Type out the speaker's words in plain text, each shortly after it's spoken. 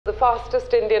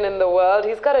fastest Indian in the world.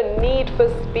 He's got a need for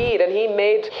speed, and he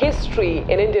made history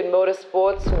in Indian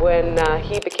motorsports when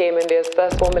he became India's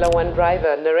first Formula One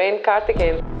driver, Narain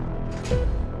Karthikeyan.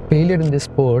 Failure in this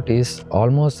sport is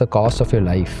almost the cost of your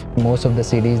life. Most of the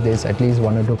cities, there's at least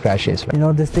 1 or 2 crashes. You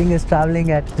know, this thing is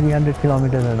traveling at 300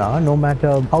 kilometers an hour. No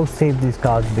matter how safe these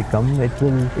cars become, it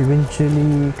will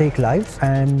eventually take lives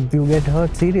and you get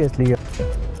hurt seriously.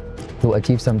 To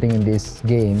achieve something in this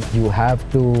game, you have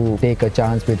to take a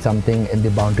chance with something in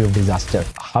the boundary of disaster.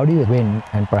 How do you win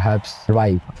and perhaps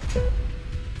survive?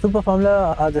 Super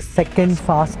Formula are the second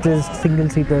fastest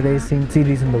single-seater racing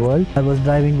series in the world. I was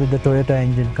driving with the Toyota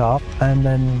engine car, and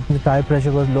then the tire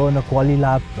pressure was low in a quali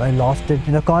lap. I lost it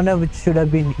in a corner which should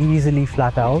have been easily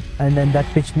flat out, and then that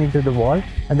pitched me into the wall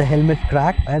and the helmet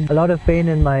cracked. I had a lot of pain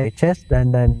in my chest,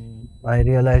 and then I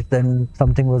realized then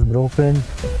something was broken.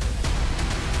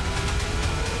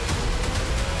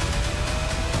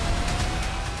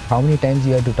 How many times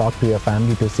you have to talk to your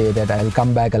family to say that I'll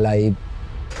come back alive?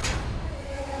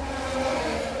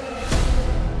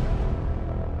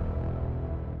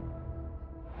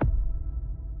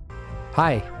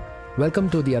 Hi, welcome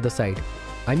to The Other Side.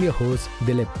 I'm your host,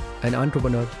 Dilip, an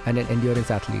entrepreneur and an endurance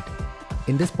athlete.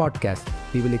 In this podcast,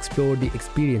 we will explore the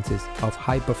experiences of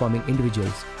high-performing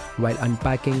individuals while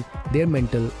unpacking their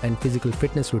mental and physical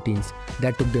fitness routines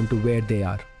that took them to where they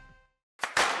are.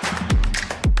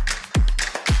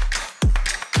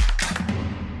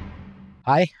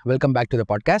 Hi, welcome back to the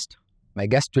podcast. My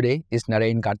guest today is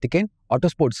Narain Karthikeyan.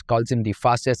 Autosports calls him the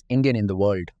fastest Indian in the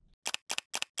world.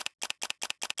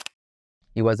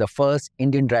 He was the first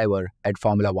Indian driver at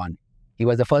Formula One. He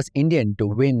was the first Indian to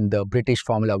win the British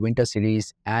Formula Winter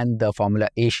Series and the Formula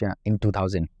Asia in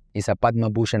 2000. He's a Padma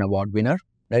Bhushan Award winner.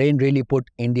 Narain really put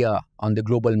India on the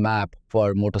global map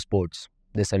for motorsports.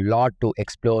 There's a lot to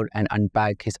explore and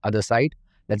unpack his other side.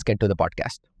 Let's get to the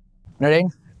podcast.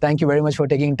 Narain, thank you very much for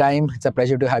taking time. It's a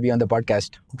pleasure to have you on the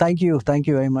podcast. Thank you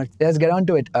very much. Let's get on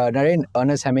to it. Narain,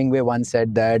 Ernest Hemingway once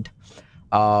said that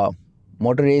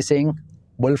motor racing,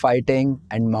 bullfighting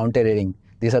and mountaineering,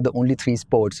 these are the only 3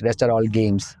 sports. Rest are all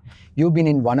games. You've been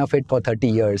in one of it for 30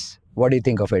 years. What do you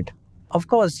think of it? Of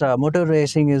course, motor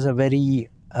racing is a very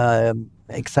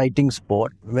exciting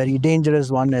sport, very dangerous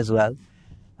one as well.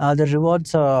 The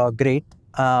rewards are great.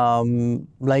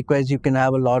 Likewise, you can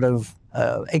have a lot of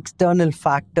external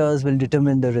factors will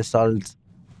determine the results.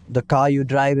 The car you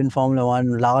drive in Formula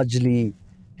One largely,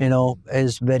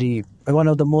 is one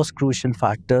of the most crucial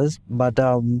factors. But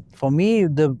for me,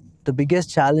 the biggest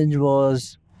challenge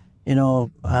was,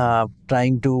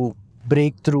 trying to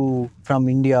break through from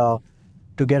India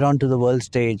to get onto the world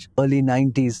stage. Early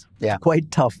 90s, Yeah.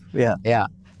 Quite tough. Yeah.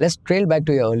 Let's trail back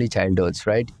to your early childhoods,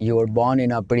 right? You were born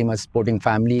in a pretty much sporting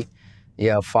family.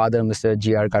 Your father, Mr.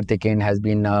 G.R. Karthikeyan, has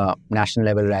been a national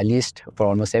level rallyist for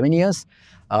almost 7 years.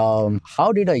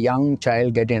 How did a young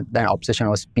child get in that obsession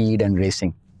of speed and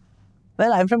racing?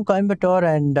 Well, I'm from Coimbatore,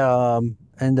 and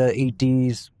in the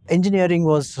 80s, engineering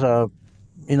was, so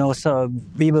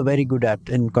we were very good at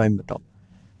in Coimbatore.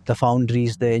 The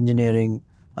foundries, the engineering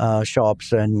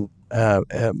shops, and,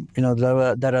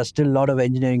 there are still a lot of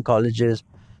engineering colleges.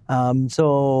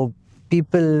 So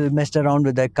people messed around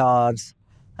with their cars.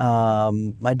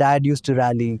 My dad used to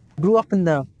rally. Grew up in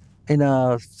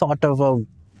a sort of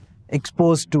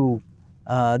exposed to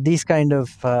these kind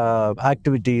of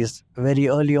activities very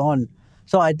early on.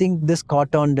 So I think this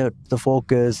caught on the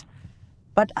focus.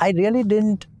 But I really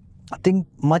didn't think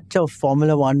much of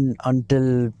Formula One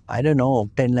until, 10,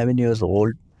 11 years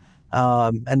old.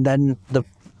 And then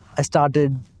I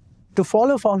started to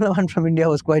follow Formula One from India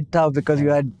was quite tough because you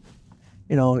had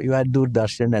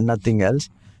Doordarshan and nothing else.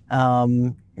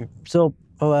 So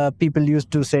people used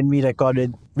to send me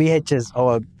recorded VHS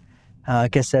or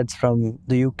cassettes from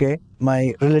the UK.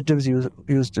 My relatives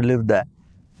used to live there.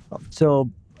 So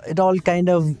it all kind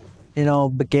of,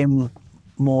 became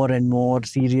more and more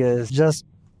serious. Just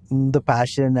the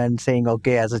passion and saying,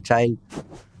 okay, as a child,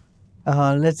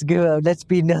 let's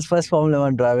be India's first Formula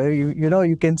One driver.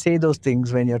 You can say those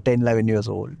things when you're 10, 11 years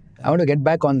old. I want to get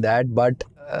back on that, but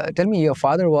tell me, your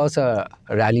father was a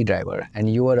rally driver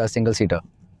and you were a single-seater.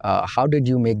 How did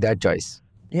you make that choice?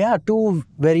 Yeah, 2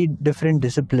 very different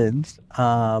disciplines.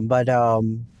 But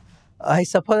I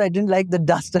suppose I didn't like the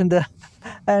dust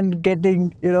and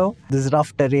getting, these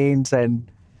rough terrains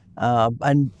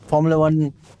and Formula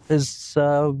One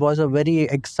was a very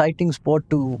exciting sport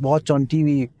to watch on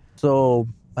TV. So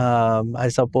I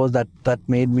suppose that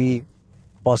made me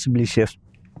possibly shift.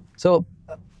 So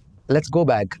let's go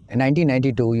back. In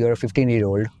 1992, you're a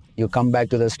 15-year-old. You come back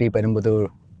to the Sri Perumbudur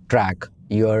track.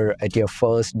 You're at your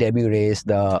first debut race,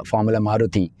 the Formula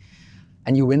Maruti.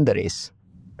 and you win the race,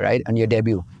 right? On your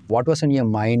debut. What was in your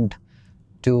mind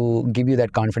to give you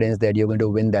that confidence that you're going to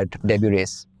win that debut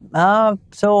race?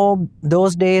 So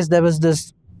those days there was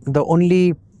the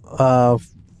only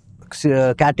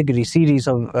category series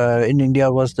of in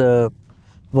India was the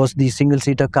single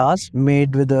seater cars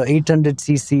made with the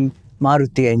 800cc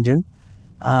Maruti engine,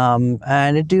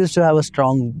 and it used to have a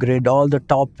strong grid. All the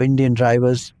top Indian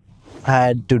drivers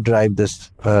had to drive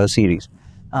this series,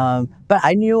 but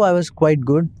I knew I was quite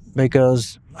good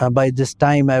because by this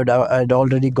time I'd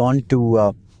already gone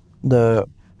to the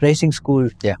racing school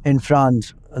Yeah. in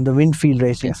France, the Winfield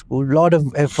Racing School. A lot of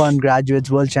F1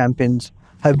 graduates, world champions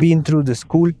have been through the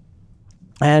school.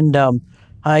 And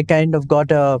I kind of got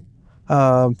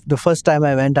the first time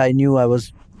I went, I knew I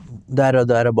was there or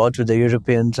thereabouts with the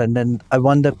Europeans. And then I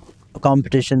won the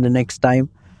competition the next time.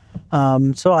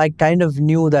 So I kind of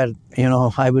knew that,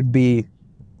 I would be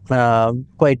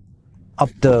quite up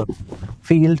the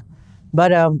field.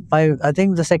 But I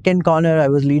think the second corner, I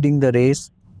was leading the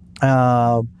race.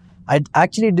 I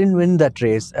actually didn't win that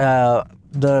race.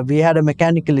 We had a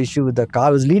mechanical issue with the car. I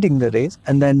was leading the race,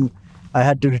 and then I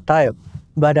had to retire.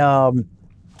 But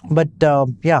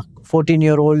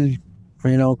 14-year-old,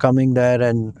 coming there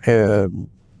and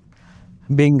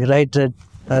being right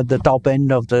at the top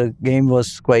end of the game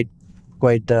was quite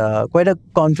a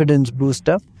confidence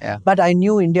booster. Yeah. But I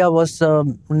knew India was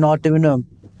not even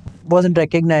wasn't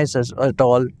recognized at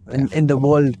all in the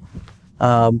world.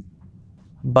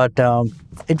 But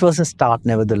it was a start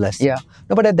nevertheless. Yeah.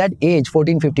 No, but at that age,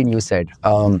 14, 15, you said,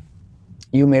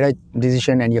 you made a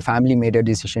decision and your family made a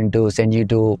decision to send you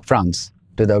to France,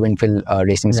 to the Winfield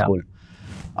Racing Yeah. School.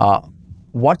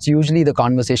 What's usually the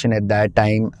conversation at that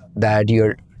time that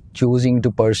you're choosing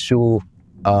to pursue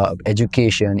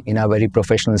education in a very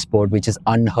professional sport, which is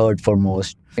unheard for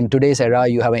most? In today's era,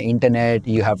 you have an internet,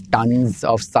 you have tons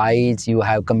of sites, you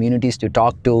have communities to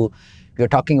talk to. You're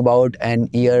talking about an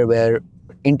year where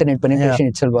internet penetration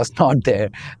itself was not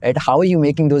there. Right? How are you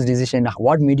making those decisions?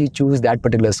 What made you choose that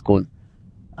particular school?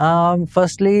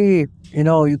 Firstly,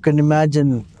 you can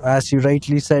imagine, as you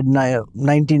rightly said,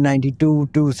 1992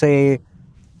 to say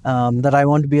that I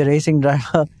want to be a racing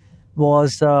driver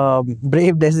was a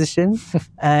brave decision.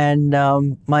 And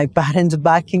my parents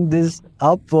backing this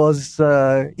up was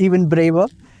even braver.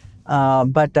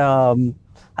 But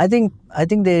I think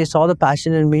they saw the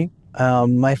passion in me.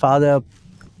 My father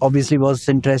obviously was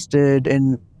interested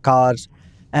in cars,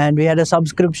 and we had a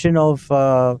subscription of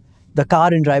the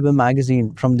Car and Driver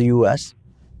magazine from the US.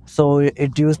 So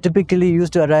it typically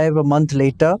used to arrive a month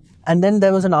later. And then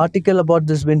there was an article about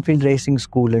this Winfield Racing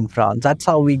School in France. That's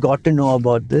how we got to know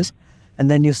about this. And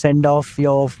then you shoot off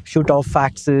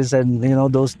faxes, and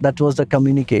that was the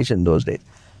communication those days.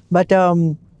 But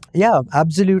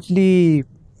absolutely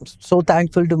so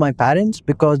thankful to my parents,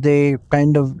 because they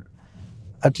kind of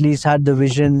at least had the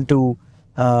vision to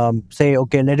say,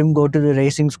 okay, let him go to the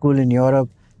racing school in Europe.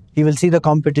 He will see the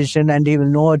competition and he will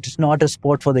know it's not a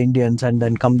sport for the Indians, and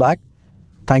then come back.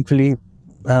 Thankfully,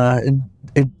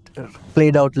 it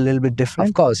played out a little bit different.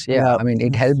 Of course, yeah. I mean,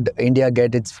 it helped India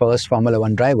get its first Formula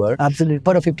One driver. Absolutely.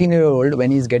 For a 15-year-old,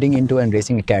 when he's getting into a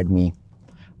racing academy,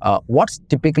 what's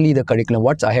typically the curriculum?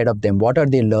 What's ahead of them? What are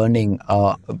they learning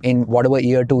in whatever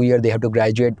year, 2 year they have to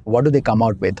graduate? What do they come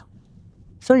out with?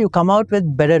 So you come out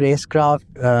with better racecraft,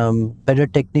 better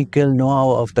technical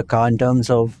know-how of the car. In terms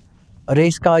of a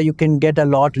race car, you can get a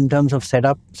lot in terms of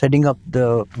setting up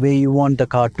the way you want the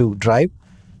car to drive.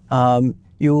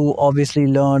 You obviously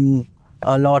learn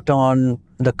a lot on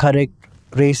the correct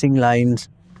racing lines.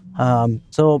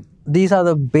 So these are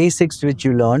the basics which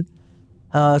you learn.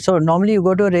 So normally you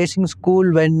go to a racing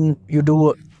school when you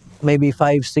do maybe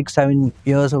 5, 6, 7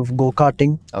 years of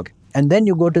go-karting. Okay. And then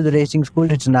you go to the racing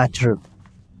school, it's natural.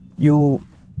 You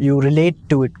relate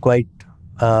to it quite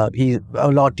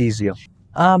a lot easier.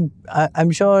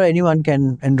 I'm sure anyone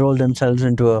can enroll themselves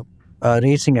into a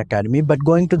racing academy, but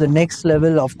going to the next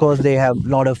level, of course, they have a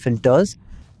lot of filters.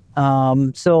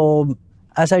 So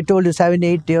as I told you, 7,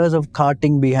 8 years of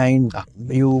karting behind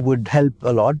you would help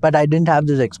a lot, but I didn't have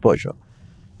this exposure.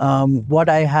 What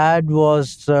I had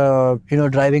was,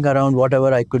 driving around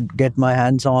whatever I could get my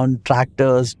hands on,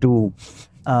 tractors to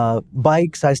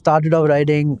bikes. I started off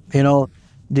riding,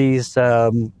 these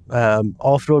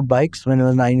off-road bikes when I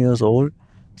was 9 years old.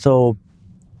 So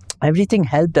everything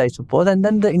helped, I suppose. And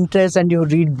then the interest, and you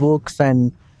read books,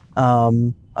 and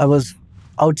I was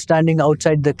outstanding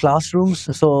outside the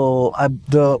classrooms. So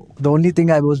the only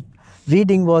thing I was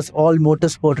reading was all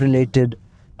motorsport related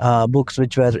books,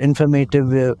 which were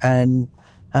informative. And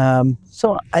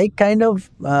so I kind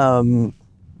of,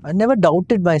 I never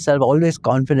doubted myself, always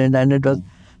confident. And it was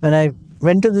when I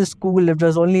went to this school. It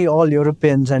was only all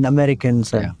Europeans and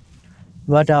Americans. Yeah.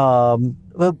 But a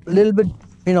little bit,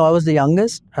 I was the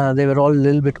youngest. They were all a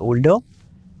little bit older.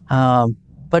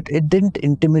 But it didn't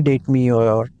intimidate me,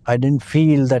 or I didn't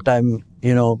feel that I'm,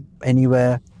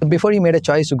 anywhere. Before you made a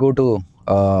choice to go to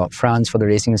France for the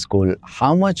racing school,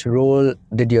 how much role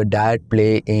did your dad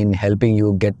play in helping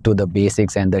you get to the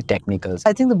basics and the technicals?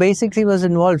 I think the basics he was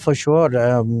involved for sure,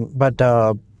 but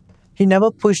he never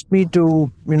pushed me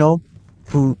to,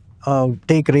 go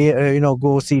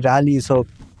see rallies or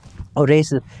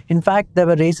races. In fact, there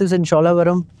were races in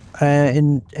Sholavaram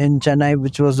in Chennai,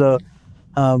 which was a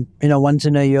once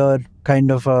in a year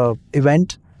kind of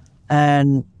event,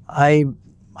 and I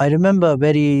remember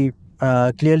very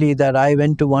clearly that I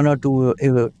went to one or two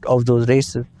of those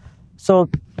races. So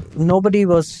nobody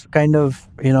was kind of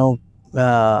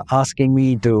asking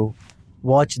me to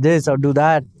watch this or do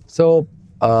that. So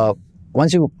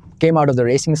once you came out of the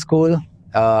racing school,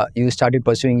 you started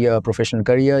pursuing your professional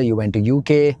career. You went to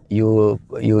UK. You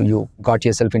got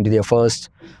yourself into your first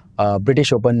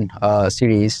British Open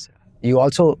series. You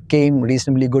also came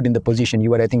reasonably good in the position.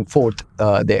 You were, I think, fourth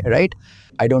there, right?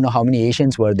 I don't know how many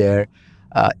Asians were there.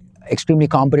 Extremely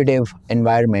competitive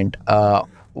environment.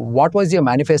 What was your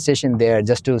manifestation there,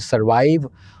 just to survive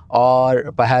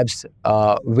or perhaps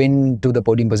win to the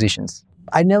podium positions?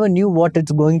 I never knew what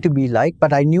it's going to be like,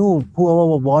 but I knew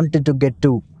whoever wanted to get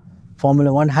to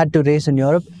Formula One had to race in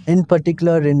Europe, in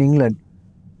particular in England.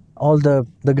 All the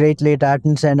great late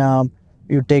Ayrton,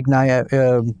 you take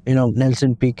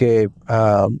Nelson Piquet,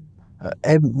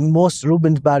 most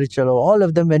Rubens Barrichello, all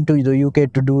of them went to the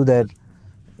UK to do their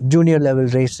junior level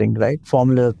racing, right?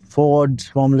 Formula Fords,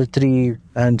 Formula 3,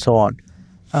 and so on.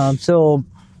 So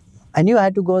I knew I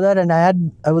had to go there, and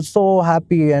I was so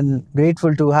happy and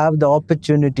grateful to have the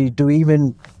opportunity to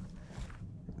even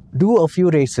do a few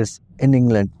races in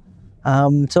England.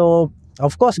 So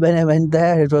of course, when I went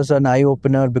there, it was an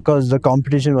eye-opener because the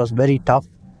competition was very tough.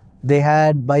 They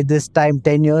had, by this time,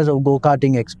 10 years of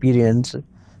go-karting experience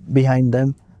behind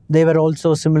them. They were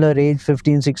also similar age,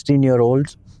 15,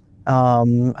 16-year-olds.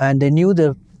 And they knew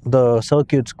the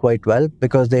circuits quite well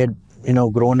because they had,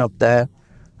 grown up there.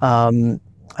 Again,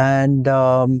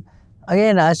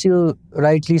 as you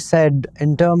rightly said,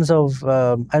 in terms of,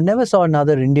 I never saw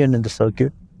another Indian in the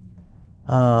circuit.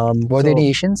 Were there any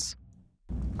Asians?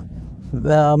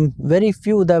 Very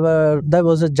few. There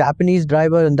was a Japanese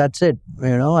driver, and that's it.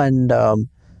 And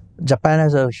Japan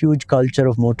has a huge culture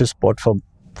of motorsport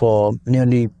for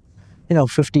nearly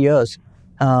 50 years.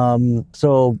 It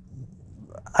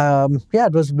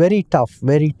was very tough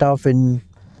in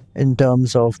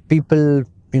terms of people.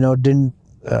 Didn't.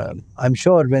 I'm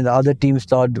sure when the other teams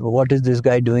thought, what is this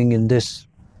guy doing in this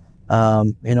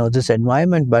this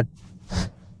environment? But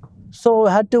so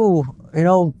I had to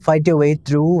fight your way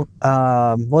through.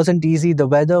 Wasn't easy. The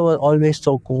weather was always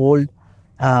so cold.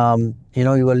 You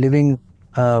were living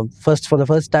for the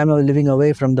first time I was living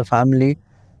away from the family.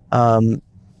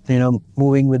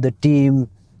 Moving with the team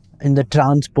in the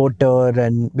transporter,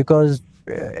 and because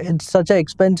it's such an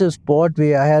expensive sport,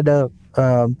 I had a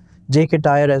JK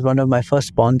Tire as one of my first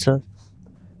sponsors.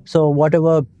 So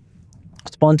whatever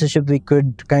sponsorship we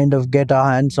could kind of get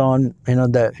our hands on,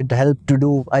 it helped to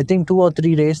do, I think, 2 or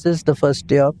 3 races the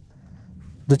first year.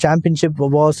 The championship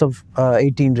was of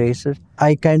 18 races.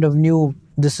 I kind of knew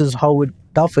this is how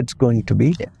tough it's going to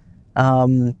be. Yeah.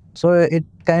 So it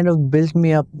kind of built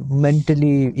me up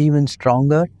mentally even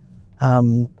stronger.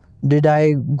 Did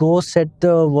I go set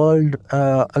the world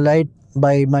alight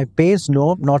by my pace?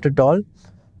 No, not at all.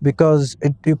 Because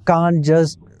you can't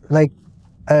just, like,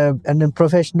 at a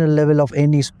professional level of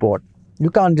any sport, you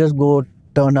can't just go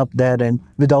turn up there and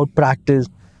without practice,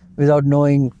 without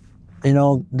knowing,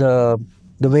 the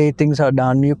way things are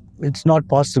done. It's not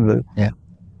possible. Yeah.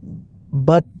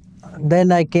 But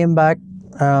then I came back.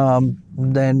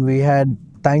 Then we had,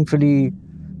 thankfully,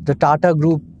 the Tata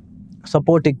Group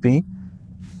supporting me.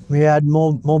 We had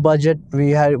more budget.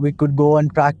 We could go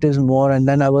and practice more. And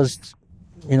then I was,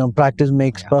 practice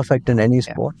makes perfect in any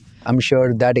sport. I'm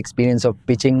sure that experience of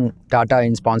pitching Tata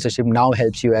in sponsorship now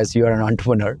helps you as you're an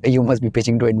entrepreneur. You must be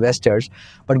pitching to investors.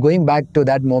 But going back to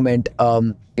that moment,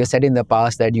 you said in the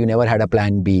past that you never had a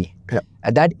plan B. Yeah.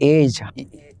 At that age,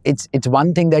 it's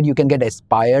one thing that you can get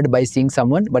inspired by seeing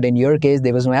someone, but in your case,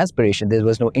 there was no aspiration. There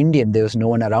was no Indian. There was no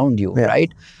one around you,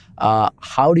 right?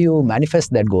 How do you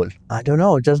manifest that goal? I don't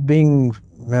know. Just being,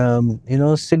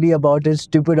 silly about it,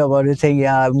 stupid about it, saying,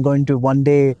 yeah, I'm going to one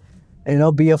day,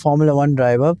 be a Formula One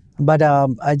driver. But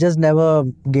I just never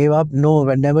gave up. No,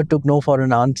 I never took no for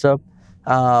an answer.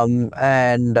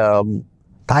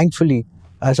 Thankfully,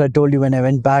 as I told you, when I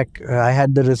went back, I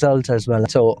had the results as well.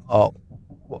 So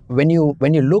when you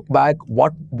look back,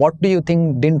 what do you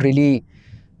think didn't really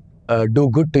do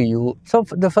good to you? So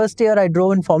the first year I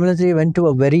drove in Formula 3, went to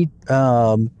a very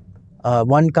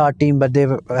one-car team, but they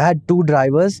had two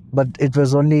drivers, but it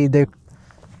was only they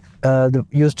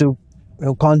used to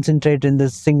concentrate in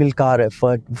this single car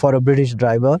effort for a British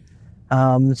driver.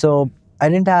 So I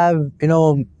didn't have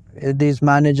these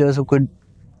managers who could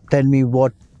tell me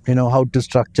what how to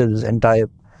structure this entire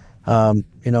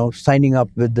signing up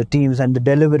with the teams and the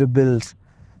deliverables.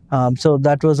 So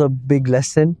that was a big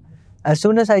lesson. As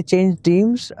soon as I changed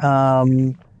teams,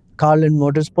 Carlin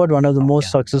Motorsport, one of the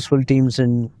most successful teams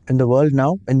in the world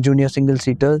now in junior single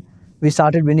seater, we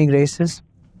started winning races,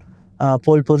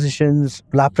 pole positions,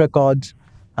 lap records.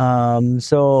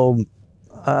 So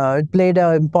it played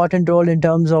an important role in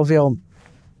terms of your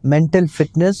mental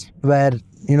fitness, where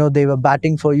they were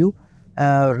batting for you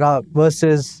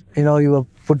versus you were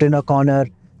put in a corner,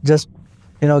 just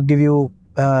give you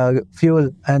fuel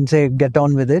and say get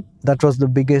on with it. That was the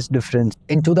biggest difference.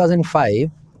 In 2005,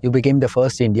 you became the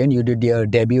first Indian. You did your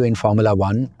debut in Formula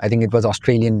 1. I think it was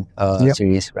Australian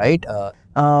series, right?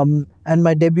 And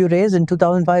my debut race in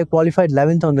 2005, I qualified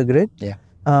 11th on the grid. Yeah.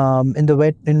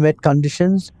 In wet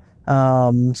conditions.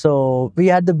 So we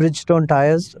had the Bridgestone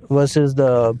tires versus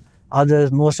the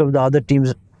others. Most of the other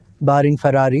teams, barring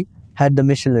Ferrari, had the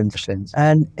Michelin.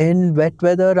 And in wet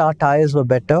weather, our tires were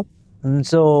better. And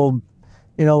so,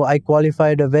 I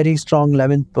qualified a very strong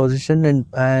 11th position,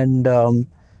 and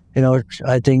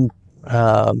I think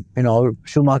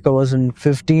Schumacher was in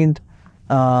 15th.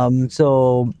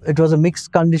 So it was a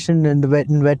mixed condition in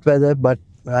wet weather, but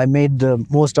I made the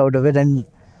most out of it and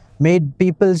made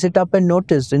people sit up and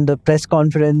notice. In the press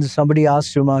conference, somebody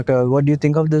asked Schumacher, "What do you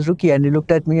think of this rookie?" And he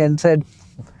looked at me and said,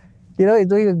 "You're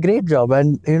doing a great job."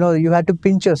 And you had to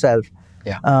pinch yourself.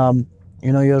 Yeah.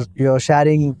 You're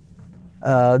sharing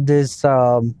this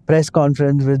press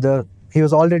conference with he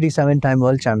was already 7-time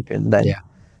world champion then.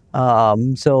 Yeah.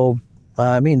 So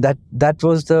I mean that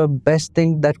was the best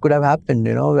thing that could have happened.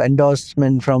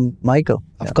 Endorsement from Michael.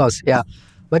 Of course, yeah.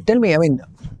 But tell me, I mean,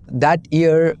 that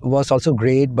year was also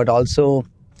great, but also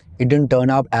it didn't turn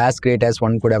out as great as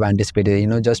one could have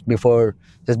anticipated. Just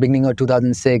beginning of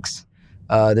 2006,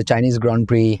 the Chinese Grand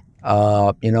Prix,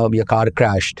 your car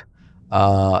crashed.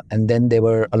 And then there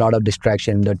were a lot of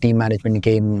distraction. The team management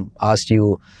asked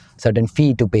you certain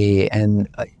fee to pay. And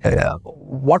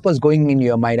what was going in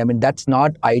your mind? I mean, that's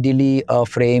not ideally a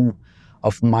frame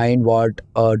of mind what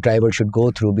a driver should go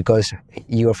through, because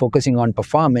you are focusing on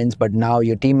performance, but now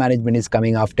your team management is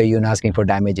coming after you and asking for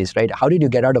damages, right? How did you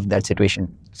get out of that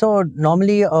situation? So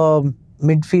normally a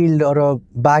midfield or a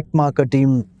back marker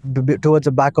team towards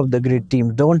the back of the grid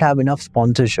team don't have enough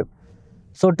sponsorship.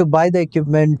 So to buy the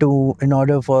equipment in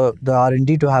order for the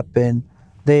R&D to happen,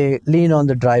 they lean on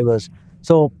the drivers.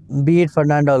 So be it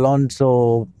Fernando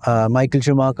Alonso, Michael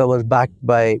Schumacher was backed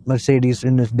by Mercedes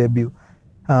in his debut.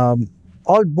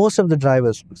 Most of the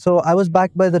drivers. So I was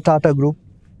backed by the Tata Group.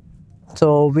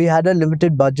 So we had a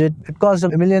limited budget. It cost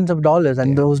millions of dollars,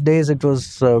 and those days it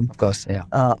was. Of course, yeah.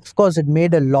 Of course, it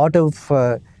made a lot of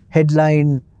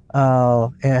headlines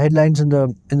in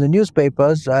the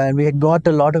newspapers, and we had got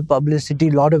a lot of publicity,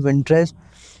 a lot of interest.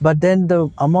 But then the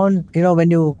amount,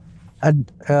 when you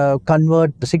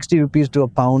convert 60 rupees to a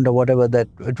pound or whatever that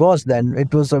it was then,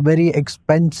 it was a very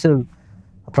expensive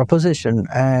proposition,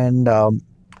 and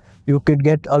you could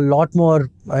get a lot more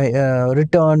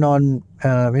return on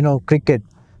cricket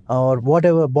or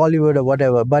whatever, Bollywood or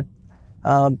whatever. But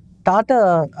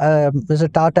Tata, Mr.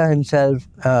 Tata himself,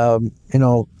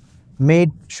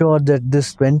 made sure that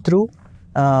this went through.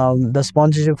 The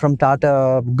sponsorship from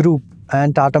Tata Group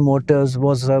and Tata Motors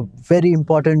was a very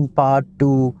important part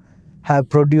to have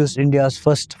produced India's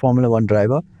first Formula 1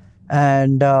 driver.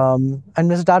 And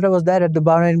Mr. Tata was there at the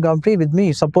Bahrain Grand Prix with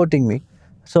me, supporting me.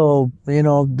 So,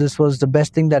 this was the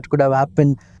best thing that could have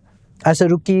happened. As a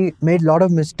rookie, made a lot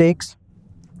of mistakes,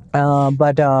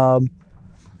 but I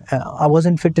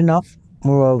wasn't fit enough.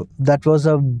 That was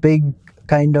a big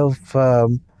kind of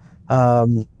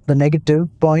the negative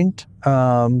point,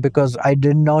 because I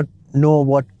did not know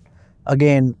what,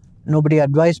 again, nobody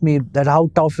advised me that how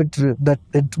tough that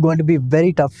it's going to be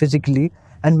very tough physically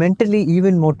and mentally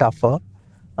even more tougher.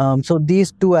 So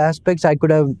these two aspects I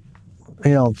could have,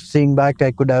 seeing back,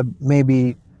 I could have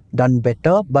maybe done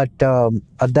better. But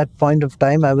at that point of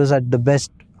time, I was at the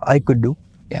best I could do.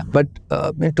 Yeah. But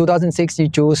in 2006, you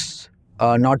chose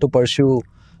not to pursue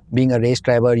being a race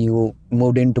driver, you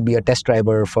moved in to be a test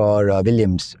driver for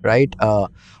Williams, right?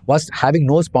 Was having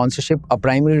no sponsorship a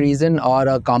primary reason, or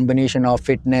a combination of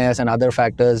fitness and other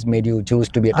factors made you choose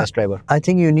to be a test driver? I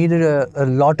think you needed a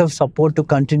lot of support to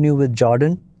continue with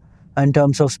Jordan in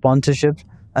terms of sponsorships.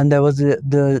 And there was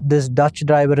this Dutch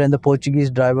driver and the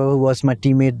Portuguese driver who was my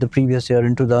teammate the previous year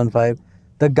in 2005.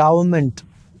 The government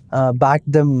backed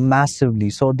them massively.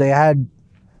 So they had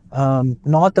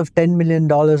north of $10 million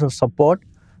of support.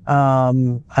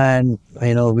 And,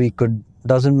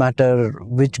 doesn't matter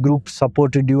which group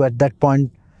supported you at that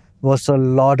point, was a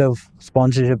lot of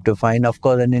sponsorship to find. Of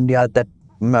course, in India at that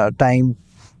time,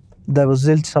 there was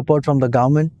zilch support from the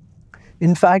government.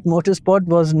 In fact, motorsport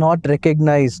was not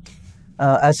recognized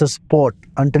as a sport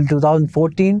until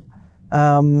 2014.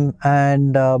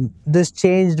 This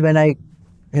changed when I,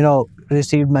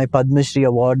 received my Padma Shri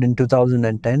award in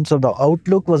 2010. So the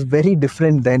outlook was very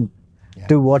different then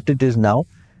to what it is now.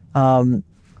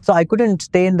 So I couldn't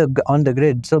stay on the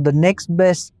grid. So the next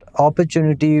best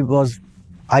opportunity was,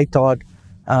 I thought,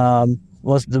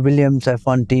 was the Williams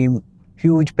F1 team.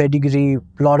 Huge pedigree,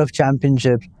 lot of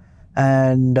championships.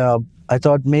 And I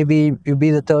thought maybe you'd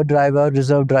be the third driver,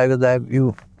 reserve driver, that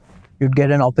you'd get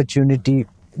an opportunity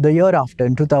the year after,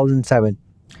 in 2007.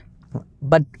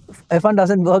 But F1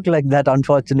 doesn't work like that,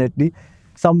 unfortunately.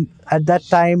 At that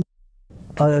time,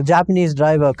 a Japanese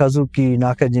driver, Kazuki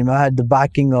Nakajima, had the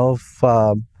backing of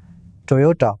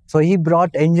Toyota. So he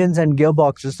brought engines and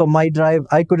gearboxes. So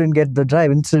I couldn't get the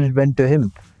drive. Instead, it went to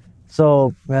him.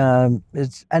 So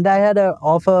and I had an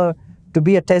offer to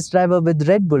be a test driver with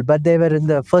Red Bull, but they were in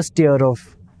the first year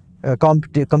of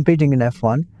competing in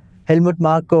F1. Helmut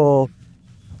Marko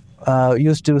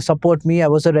used to support me. I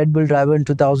was a Red Bull driver in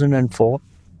 2004.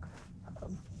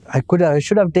 I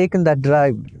should have taken that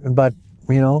drive, but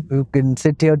you can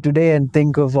sit here today and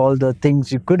think of all the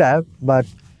things you could have, but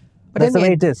that's the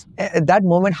way it is. At that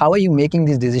moment, how are you making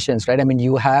these decisions, right? I mean,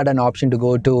 you had an option to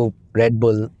go to Red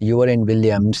Bull, you were in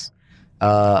Williams.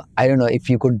 I don't know if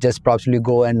you could just probably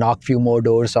go and knock few more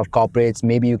doors of corporates.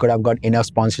 Maybe you could have got enough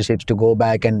sponsorships to go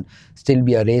back and still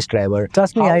be a race driver.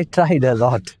 Trust me, I tried a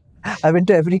lot. I went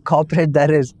to every corporate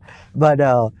there is. But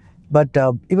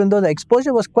even though the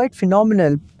exposure was quite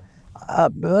phenomenal,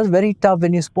 it was very tough.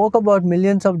 When you spoke about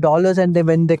millions of dollars and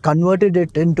when they converted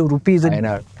it into rupees,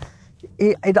 I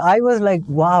was like,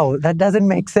 wow, that doesn't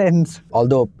make sense.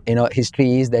 Although,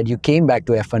 history is that you came back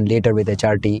to F1 later with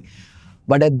HRT.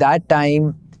 But at that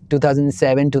time,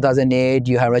 2007, 2008,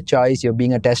 you have a choice, you're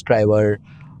being a test driver.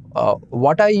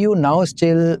 What are you now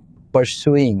still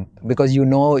pursuing? Because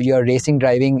your racing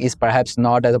driving is perhaps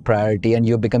not as a priority and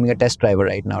you're becoming a test driver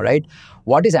right now, right?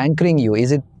 What is anchoring you?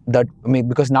 Is it that,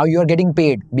 because now you're getting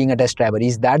paid being a test driver.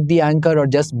 Is that the anchor, or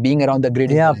just being around the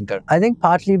grid is the anchor? I think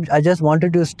partly I just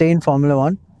wanted to stay in Formula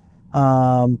One.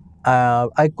 I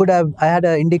had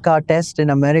an IndyCar test in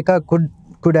America, could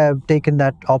have taken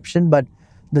that option, but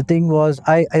the thing was,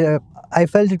 I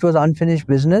felt it was unfinished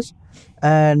business,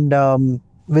 and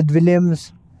with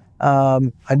Williams,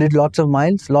 I did lots of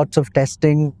miles, lots of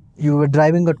testing. You were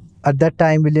driving at that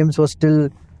time. Williams was still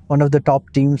one of the top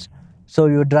teams, so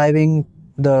you were driving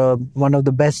one of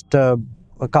the best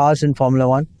cars in Formula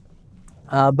One.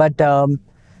 But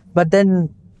then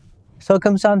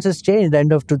circumstances changed.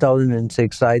 End of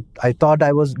 2006, I thought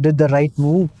did the right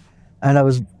move, and I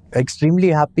was extremely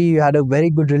happy. You had a very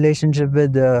good relationship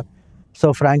with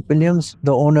Sir Frank Williams,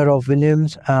 the owner of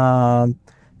Williams, and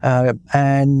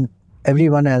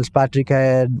everyone else, Patrick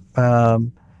Head,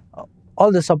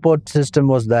 all the support system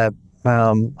was there.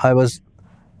 The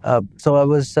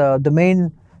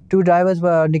main two drivers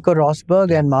were Nico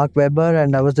Rosberg and Mark Webber,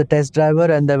 and I was the test driver,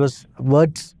 and there was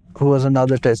Wirtz, who was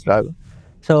another test driver.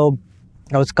 So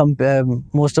I was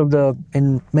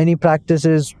in many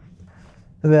practices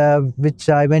which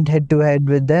I went head to head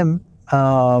with them.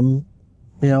 I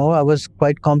was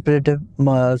quite competitive.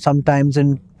 Sometimes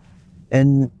in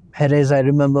Jerez, I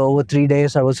remember over 3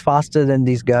 days I was faster than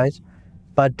these guys,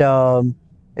 but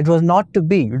it was not to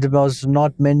be. It was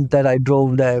not meant that I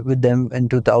drove there with them in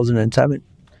 2007.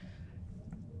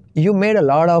 You made a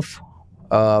lot of,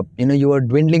 you were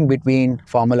dwindling between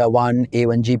Formula One,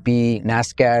 A1GP,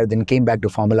 NASCAR, then came back to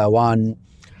Formula One.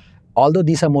 Although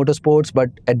these are motorsports, but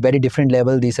at very different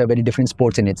level, these are very different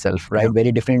sports in itself, right? Yeah.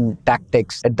 Very different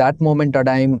tactics. At that moment of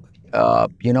time,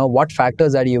 what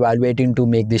factors are you evaluating to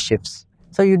make these shifts?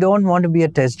 So you don't want to be a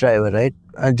test driver, right?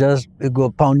 Just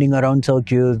go pounding around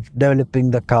circuits,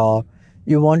 developing the car.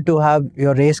 You want to have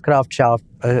your racecraft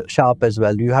sharp as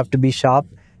well. You have to be sharp.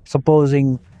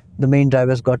 Supposing the main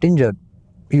drivers got injured,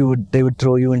 they would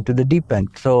throw you into the deep end.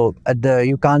 So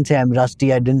you can't say I'm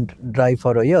rusty, I didn't drive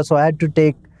for a year. So I had to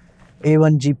take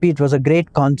A1 GP. It was a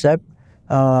great concept.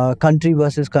 Country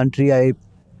versus country. I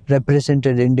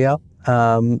represented India,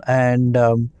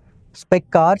 and spec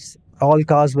cars. All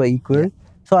cars were equal.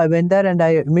 So I went there and I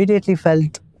immediately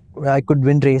felt I could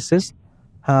win races.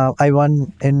 I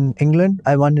won in England.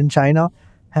 I won in China,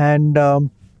 and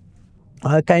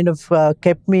kind of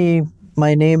kept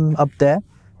my name up there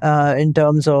in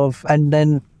terms of. And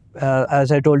then,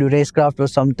 as I told you, racecraft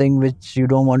was something which you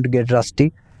don't want to get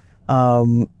rusty.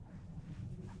 Um,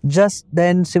 just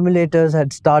then, simulators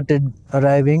had started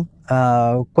arriving,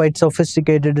 quite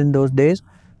sophisticated in those days.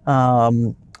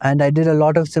 And I did a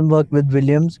lot of sim work with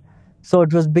Williams. So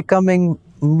it was becoming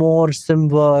more sim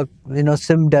work,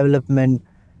 sim development,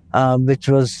 which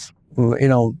was,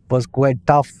 was quite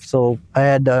tough. So I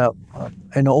had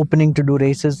an opening to do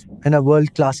races in a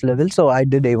world-class level. So I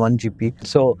did A1 GP.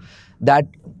 So that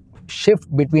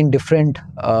shift between different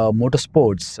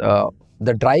motorsports,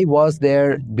 the drive was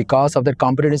there because of the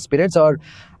competitive spirits, or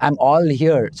I'm all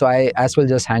here, so I as well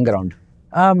just hang around?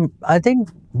 I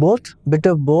think both, bit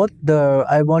of both.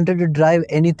 I wanted to drive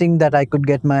anything that I could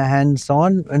get my hands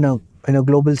on in a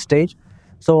global stage.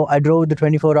 So I drove the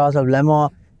 24 hours of Le Mans,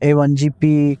 A1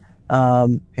 GP,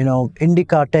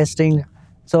 IndyCar testing.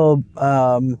 So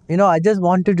I just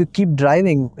wanted to keep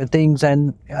driving things,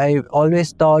 and I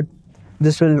always thought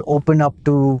this will open up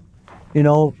to,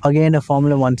 again a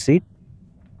Formula One seat.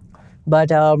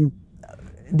 But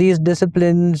these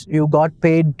disciplines, you got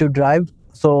paid to drive.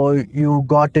 So you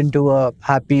got into a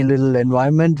happy little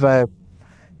environment where,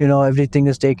 everything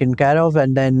is taken care of.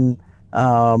 And then,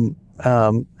 I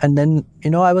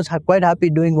was quite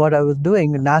happy doing what I was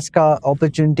doing. NASCAR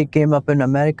opportunity came up in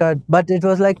America, but it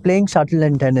was like playing shuttle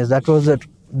and tennis. That was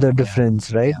the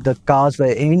difference, right? The cars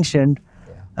were ancient.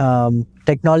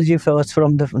 Technology was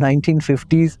from the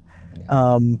 1950s.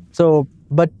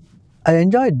 But I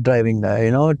enjoyed driving there.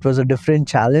 It was a different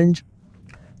challenge.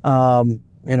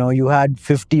 You had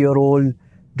 50-year-old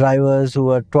drivers who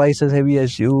were twice as heavy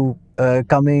as you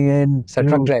coming in. So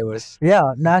truck drivers.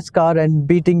 Yeah, NASCAR, and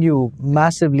beating you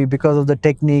massively because of the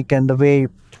technique and the way,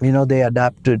 they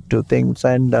adapted to things.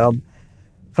 And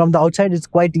from the outside, it's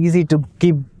quite easy to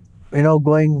keep,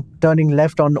 turning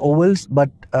left on ovals, but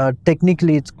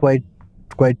technically it's quite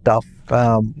tough.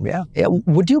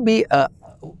 Would you be...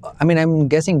 I'm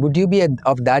guessing, would you be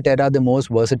of that era the most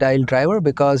versatile driver?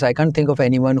 Because I can't think of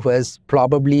anyone who has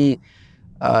probably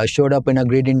showed up in a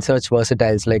grid in such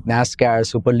versatility like NASCAR,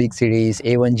 Super League Series,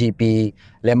 A1 GP,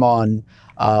 Le Mans.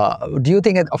 Do you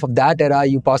think of that era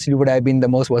you possibly would have been the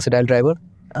most versatile driver?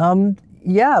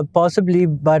 Yeah, possibly.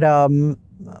 But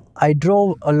I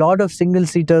drove a lot of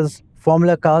single-seaters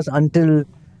Formula cars until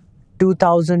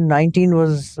 2019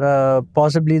 was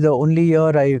possibly the only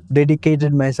year I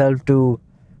dedicated myself to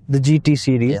the GT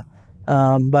series.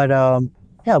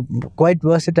 Quite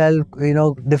versatile,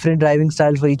 different driving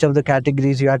styles for each of the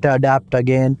categories. You had to adapt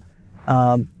again.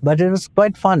 But it was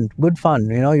quite fun, good fun.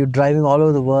 You're driving all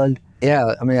over the world.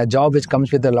 Yeah, a job which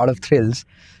comes with a lot of thrills.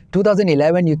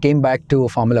 2011, you came back to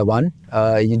Formula One.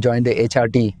 You joined the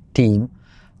HRT team.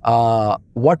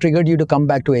 What triggered you to come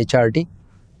back to HRT?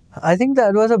 I think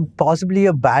that was possibly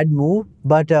a bad move,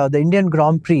 but the Indian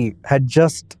Grand Prix had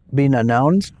just been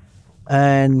announced,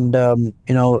 and I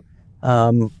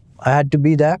had to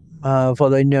be there for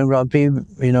the Indian Grand Prix,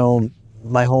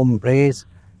 my home race.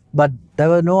 But there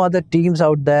were no other teams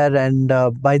out there, and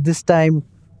by this time,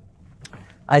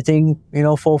 I think 4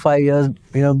 or 5 years,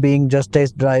 being just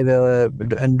test driver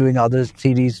and doing other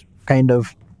series, kind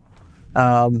of,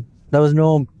 there was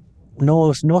no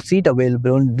seat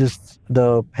available. Just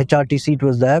the HRT seat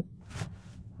was there.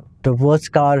 The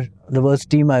worst car, the worst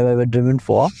team I've ever driven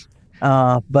for.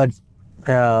 But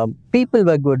people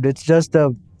were good. It's just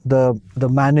the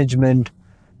management,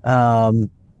 the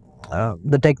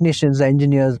technicians, the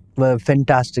engineers were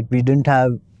fantastic. We didn't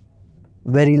have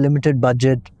very limited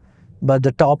budget, but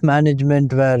the top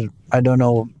management were, I don't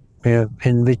know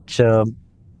in which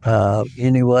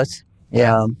universe.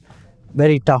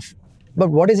 Very tough. But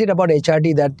what is it about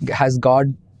HRT that has got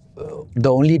the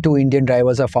only 2 Indian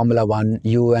drivers of Formula One,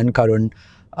 you and Karun?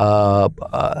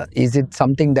 Is it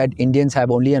something that Indians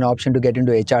have only an option to get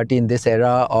into HRT in this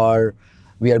era, or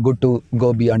we are good to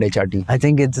go beyond HRT? I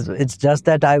think it's just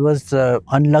that I was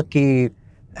unlucky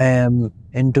in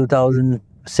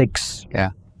 2006.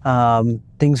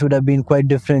 Things would have been quite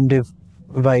different if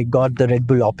I got the Red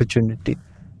Bull opportunity.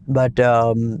 But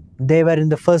they were in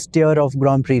the first year of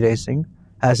Grand Prix racing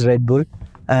as Red Bull,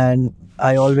 and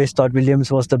I always thought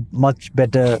Williams was the much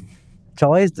better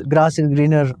choice. The grass is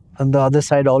greener on the other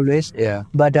side always.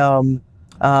 But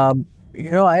I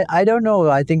don't know.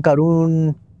 I think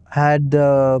Karun had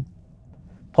the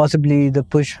possibly the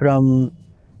push from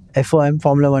FOM,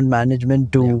 Formula One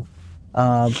management, to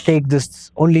take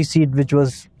this only seat which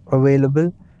was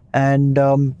available. And,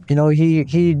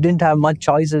 he didn't have much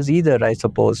choices either, I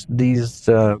suppose.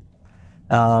 But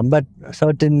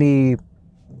certainly,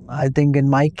 I think in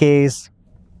my case,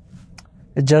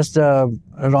 it's just a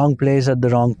wrong place at the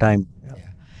wrong time.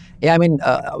 Yeah, I mean,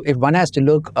 if one has to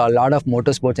look, a lot of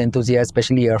motorsports enthusiasts,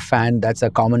 especially your fan, that's a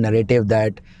common narrative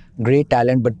that great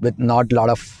talent, but with not a lot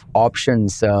of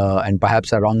options and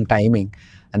perhaps a wrong timing.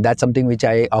 And that's something which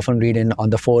I often read in on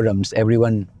the forums,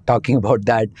 everyone talking about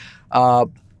that. I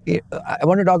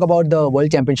want to talk about the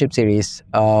World Championship Series.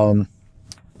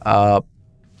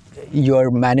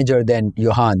 Your manager then,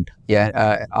 Johan,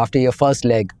 after your first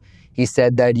leg, he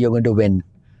said that you're going to win.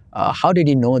 How did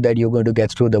you know that you're going to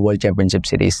get through the World Championship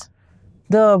Series?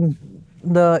 The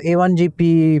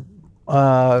A1GP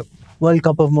World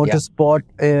Cup of Motorsport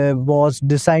was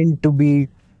designed to be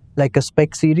like a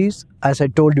spec series. As I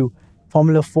told you,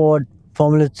 Formula 4,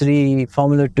 Formula 3,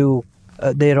 Formula 2,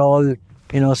 they're all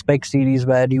spec series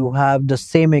where you have the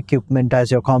same equipment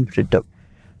as your competitor.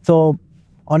 So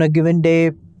on a given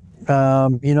day,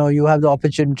 you have the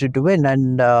opportunity to win.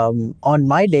 And on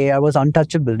my day, I was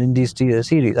untouchable in these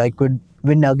series. I could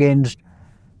win against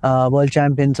world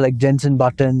champions like Jenson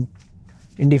Button,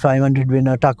 Indy 500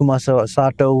 winner Takuma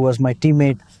Sato, who was my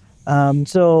teammate.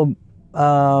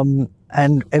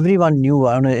 And everyone knew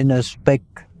in a spec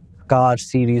car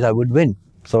series I would win.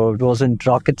 So it wasn't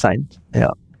rocket science.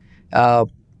 Yeah.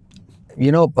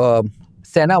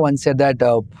 Senna once said that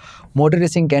motor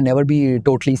racing can never be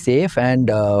totally safe, and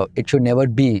it should never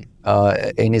be,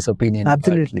 in his opinion.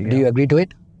 Absolutely. Do you agree to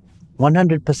it?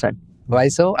 100%. Why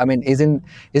so? I mean, isn't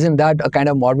that a kind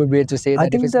of morbid way to say that? I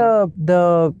think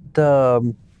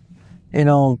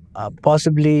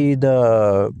possibly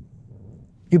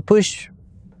you push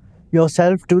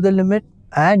yourself to the limit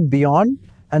and beyond,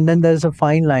 and then there's a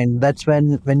fine line. That's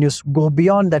when you go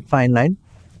beyond that fine line,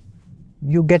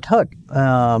 you get hurt.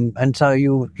 And so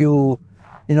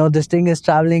this thing is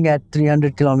traveling at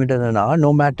 300 kilometers an hour.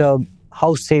 No matter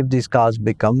how safe these cars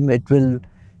become, it will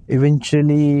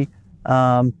eventually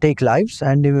take lives,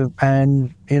 and you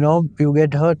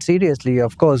get hurt seriously.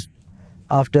 Of course,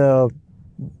 after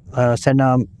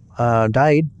Senna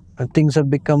died, things have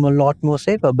become a lot more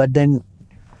safer. But then,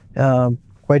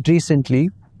 quite recently,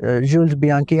 Jules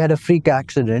Bianchi had a freak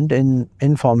accident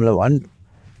in Formula One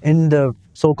in the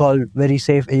so-called very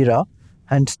safe era,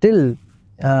 and still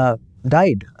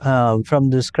died from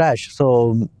this crash.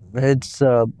 So it's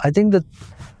I think that's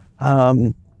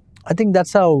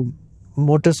how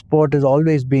motorsport has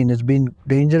always been. It's been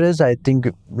dangerous. I think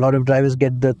a lot of drivers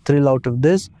get the thrill out of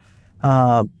this.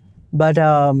 But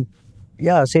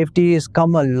safety has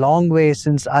come a long way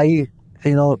since I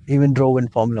even drove in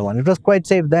Formula One. It was quite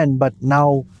safe then, but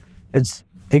now it's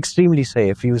extremely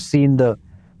safe. You've seen the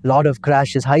lot of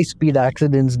crashes, high-speed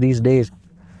accidents these days.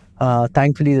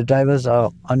 Thankfully, the drivers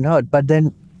are unhurt. But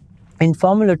then in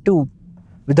Formula 2,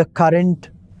 with the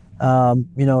current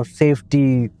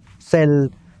safety cell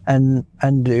and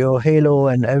your halo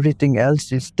and everything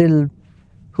else, is still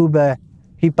Huber.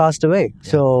 He passed away.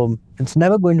 Yeah. So it's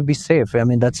never going to be safe. I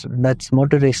mean, that's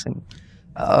motor racing.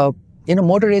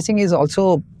 Motor racing is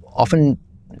also often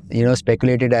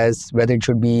speculated as whether it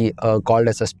should be called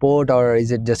as a sport, or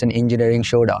is it just an engineering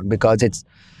showdown, because it's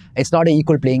not an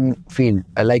equal playing field.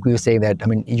 Like we were saying that, I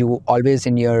mean, you always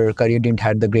in your career didn't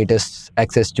have the greatest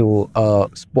access to a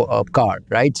car,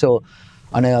 right? So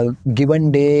on a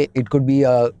given day, it could be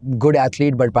a good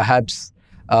athlete, but perhaps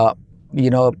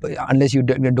unless you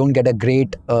don't get a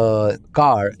great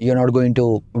car, you're not going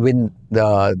to win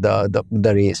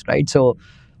the race, right? So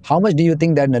how much do you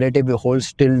think that narrative holds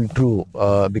still true?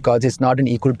 Because it's not an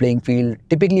equal playing field.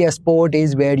 Typically, a sport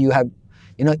is where you have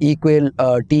equal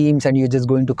teams and you're just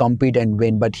going to compete and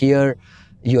win. But here,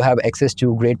 you have access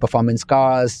to great performance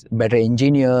cars, better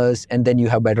engineers, and then you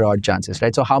have better odd chances,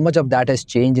 right? So how much of that has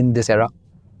changed in this era?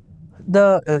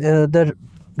 The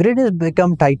grid has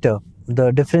become tighter.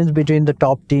 The difference between the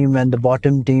top team and the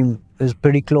bottom team is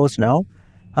pretty close now.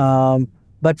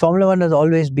 But Formula One has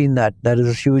always been that. There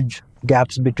is huge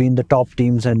gaps between the top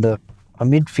teams and the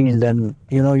midfield. And,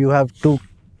 you have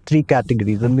three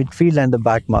categories, the midfield and the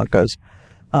back markers.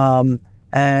 Alonso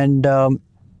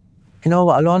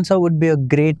would be a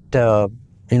great,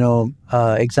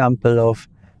 example of,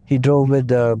 he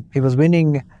was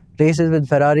winning races with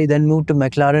Ferrari, then moved to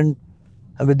McLaren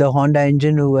with the Honda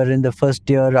engine, who were in the first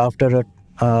year after a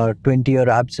 20-year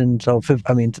absence, or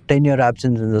 10-year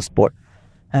absence in the sport.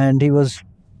 And he was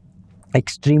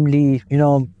extremely,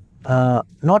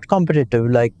 not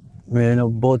competitive. Like,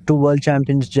 both two world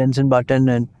champions, Jenson Button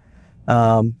and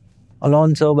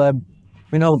Alonso, were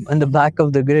in the back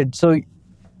of the grid. So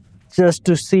just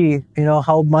to see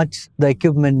how much the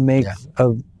equipment makes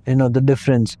the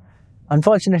difference.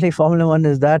 Unfortunately, Formula One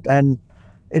is that, and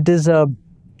it is a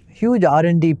huge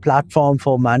R&D platform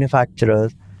for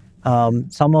manufacturers.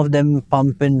 Some of them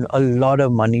pump in a lot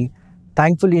of money.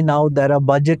 Thankfully, now there are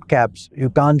budget caps. You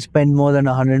can't spend more than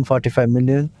 145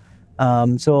 million.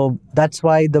 So that's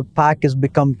why the pack has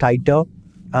become tighter.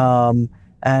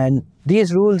 And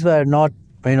these rules were not,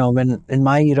 when in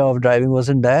my era of driving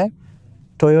wasn't there.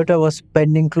 Toyota was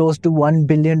spending close to $1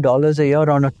 billion a year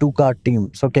on a two-car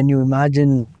team. So can you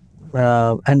imagine?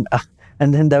 And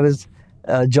then there was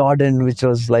Jordan, which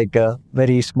was like a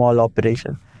very small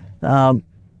operation.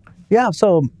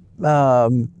 So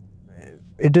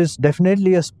it is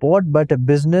definitely a sport, but a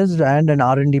business and an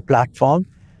R&D platform.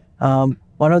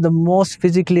 One of the most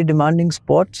physically demanding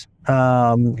sports.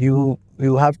 You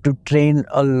have to train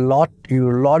a lot. A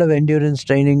lot of endurance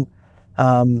training.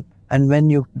 And when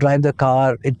you drive the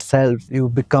car itself, you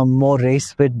become more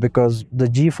race fit because the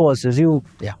G-forces,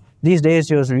 these days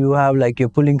you have you're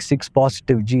pulling 6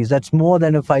 positive Gs. That's more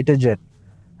than a fighter jet.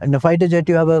 And a fighter jet,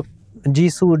 you have a G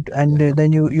suit and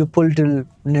then you pull till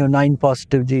 9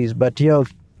 positive Gs. But here,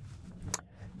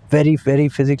 very, very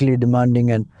physically demanding,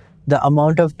 and the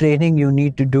amount of training you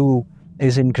need to do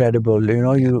is incredible.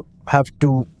 You have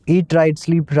to eat right,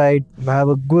 sleep right, have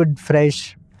a good,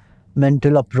 fresh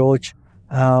mental approach.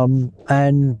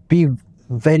 And be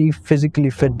very physically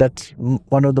fit. That's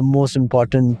one of the most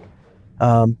important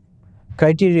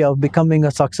criteria of becoming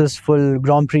a successful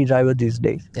Grand Prix driver these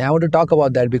days. Yeah, I want to talk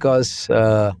about that because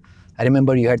I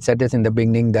remember you had said this in the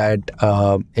beginning that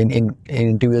in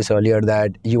interviews earlier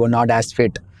that you were not as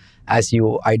fit as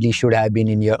you ideally should have been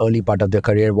in your early part of the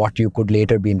career, what you could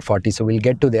later be in 40. So we'll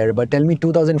get to there. But tell me,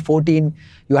 2014,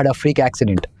 you had a freak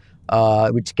accident.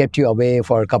 Which kept you away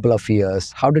for a couple of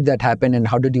years. How did that happen and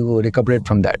how did you recuperate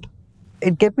from that?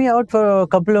 It kept me out for a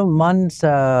couple of months.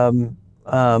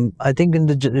 I think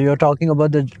you're talking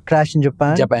about the crash in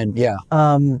Japan. Japan, yeah.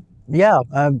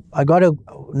 I got a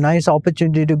nice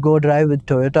opportunity to go drive with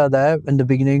Toyota there in the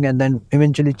beginning and then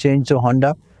eventually changed to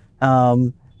Honda.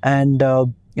 And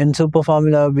in Super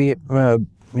Formula, we,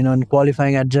 in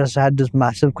qualifying, I just had this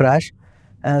massive crash.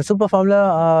 Super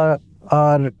Formula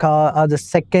are the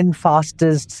second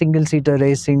fastest single-seater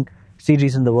racing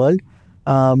series in the world,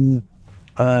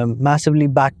 massively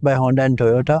backed by Honda and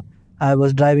Toyota. I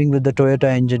was driving with the Toyota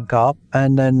engine car,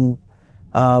 and then,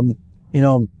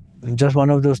 just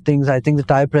one of those things. I think the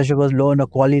tire pressure was low in a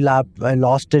quali lap. I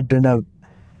lost it in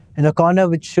a corner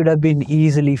which should have been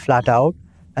easily flat out,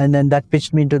 and then that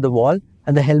pitched me into the wall,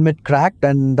 and the helmet cracked,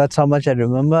 and that's how much I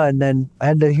remember. And then I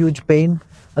had a huge pain.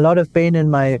 A lot of pain in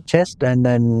my chest, and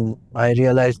then I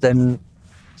realized then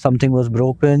something was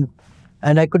broken,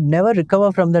 and I could never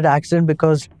recover from that accident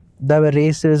because there were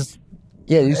races.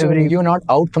 Yeah, you were not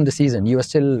out from the season. You were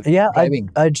still driving.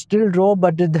 I still drove,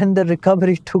 but then the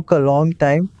recovery took a long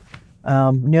time,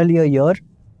 nearly a year.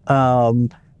 But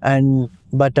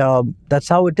that's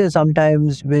how it is.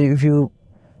 Sometimes if you're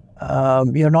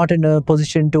not in a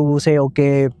position to say,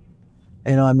 okay,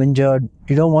 I'm injured.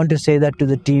 You don't want to say that to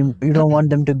the team. You don't want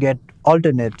them to get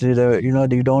alternates.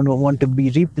 You don't want to be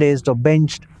replaced or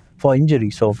benched for injury.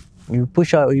 So you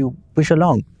push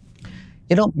along.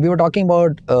 We were talking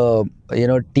about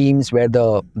teams where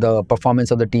the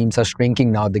performance of the teams are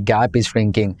shrinking now. The gap is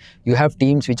shrinking. You have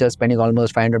teams which are spending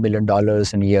almost $500 million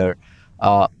in a year.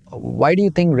 Why do you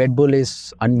think Red Bull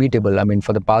is unbeatable? I mean,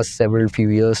 for the past few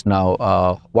years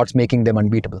now, what's making them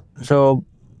unbeatable? So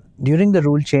during the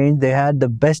rule change, they had the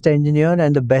best engineer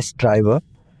and the best driver,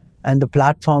 and the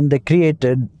platform they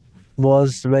created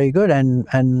was very good.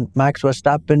 And Max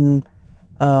Verstappen,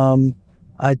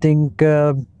 I think,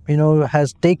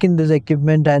 has taken this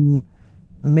equipment and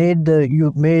made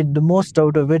the most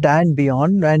out of it and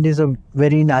beyond, and is a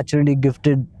very naturally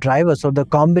gifted driver. So the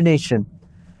combination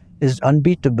is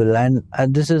unbeatable, and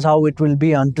this is how it will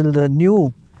be until the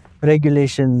new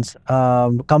regulations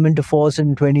come into force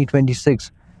in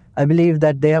 2026. I believe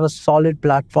that they have a solid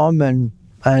platform,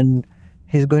 and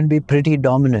he's going to be pretty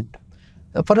dominant.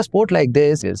 For a sport like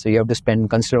this, so you have to spend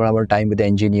considerable amount of time with the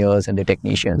engineers and the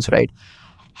technicians, right?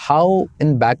 How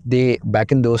back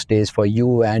in those days for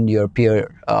you and your peer,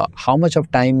 how much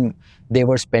of time they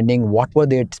were spending? What were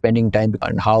they spending time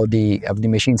on? How the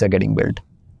machines are getting built?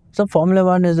 So Formula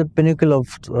One is a pinnacle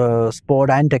of sport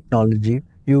and technology.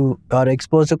 You are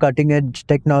exposed to cutting edge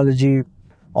technology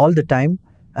all the time,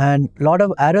 and a lot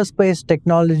of aerospace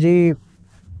technology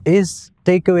is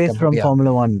takeaways from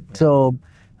Formula One. So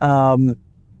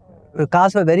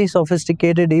cars were very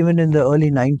sophisticated even in the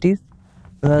early 90s.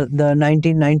 The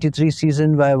 1993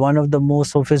 season were one of the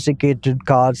most sophisticated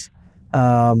cars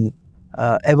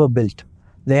ever built.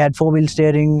 They had four-wheel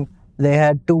steering, they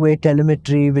had two-way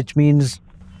telemetry, which means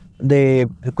they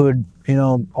could,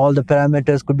 all the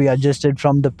parameters could be adjusted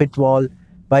from the pit wall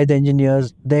by the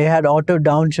engineers. They had auto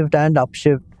downshift and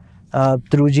upshift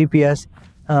through GPS.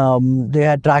 They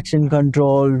had traction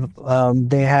control.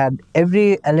 They had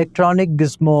every electronic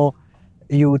gizmo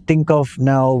you think of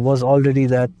now was already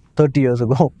there 30 years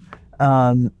ago.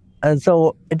 And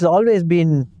so it's always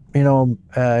been,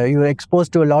 you're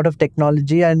exposed to a lot of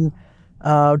technology, and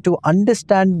to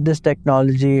understand this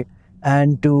technology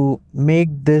and to make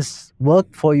this work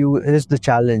for you is the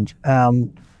challenge.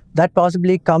 That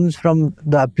possibly comes from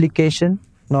the application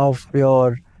of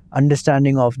your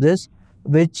understanding of this,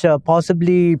 which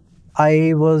possibly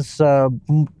I was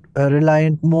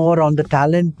reliant more on the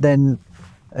talent than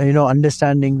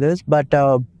understanding this. But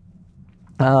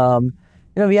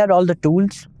we had all the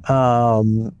tools.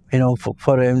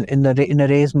 For in a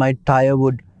race, my tire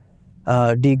would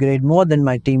degrade more than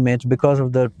my teammates because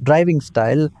of the driving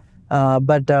style.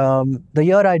 But the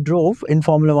year I drove in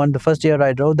Formula One, the first year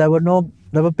I drove, there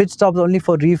were pit stops only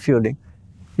for refueling.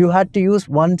 You had to use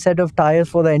one set of tires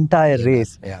for the entire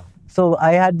race. Yeah. So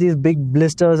I had these big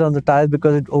blisters on the tires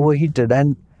because it overheated,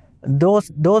 and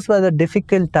those were the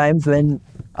difficult times when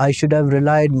I should have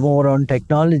relied more on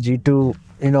technology to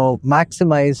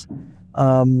maximize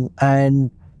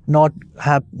and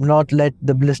not let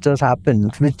the blisters happen,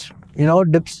 which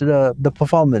dips the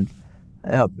performance.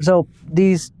 So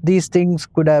these things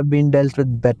could have been dealt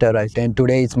with better, I think. And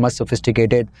today it's much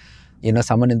sophisticated.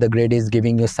 Someone in the grid is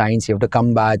giving you signs, you have to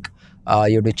come back,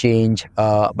 you have to change.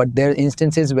 But there are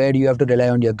instances where you have to rely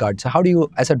on your gut. So how do you,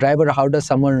 as a driver, how does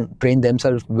someone train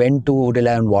themselves when to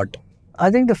rely on what? I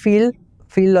think the feel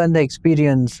and the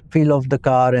experience, feel of the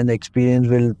car and the experience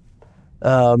will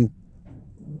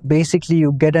basically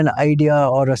you get an idea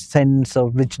or a sense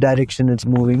of which direction it's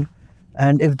moving.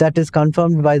 And if that is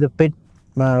confirmed by the pit,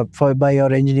 by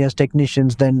your engineers,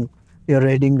 technicians, then you're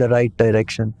heading the right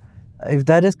direction. If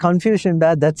there is confusion,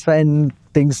 that's when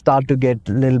things start to get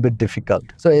a little bit difficult.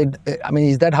 So,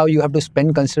 is that how you have to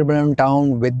spend considerable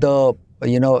time with the,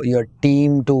 your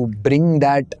team to bring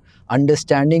that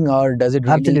understanding, or does it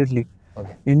really? Absolutely.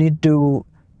 Okay.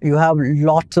 You have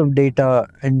lots of data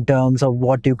in terms of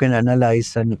what you can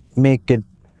analyze and make it,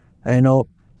 make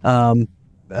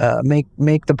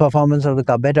the performance of the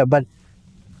car better. But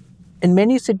in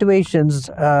many situations,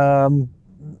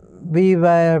 we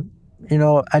were,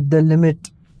 at the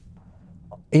limit.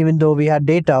 Even though we had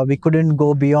data, we couldn't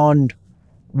go beyond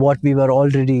what we were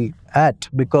already at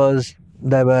because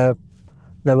there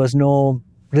was no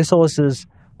resources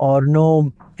or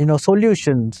no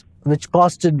solutions, which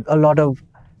costed a lot of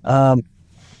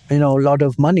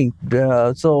money.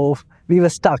 So we were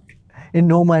stuck in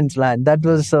no man's land.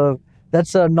 That's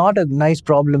not a nice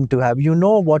problem to have. You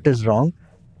know what is wrong.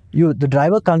 The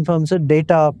driver confirms it,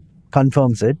 data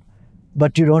confirms it,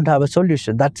 but you don't have a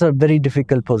solution. That's a very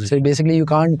difficult position. So basically you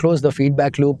can't close the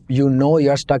feedback loop.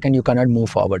 You're stuck and you cannot move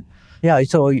forward. Yeah,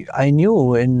 so I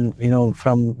knew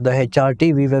from the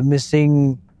HRT we were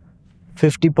missing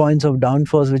 50 points of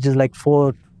downforce, which is like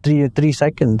 3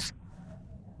 seconds.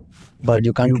 But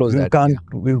you can't close that.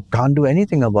 You can't do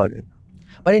anything about it.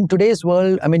 But in today's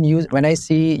world, when I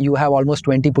see you have almost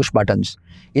 20 push buttons,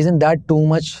 isn't that too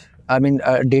much? A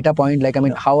data point.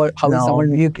 How is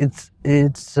someone? You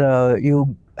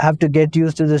have to get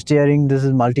used to the steering. This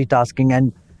is multitasking,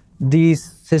 and these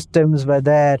systems were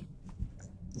there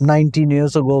 19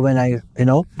 years ago when I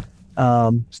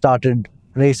started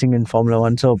racing in Formula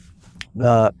One. So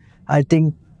I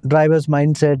think drivers'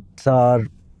 mindsets are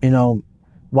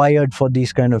wired for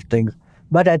these kind of things.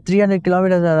 But at 300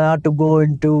 kilometers, I had to go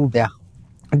into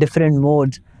different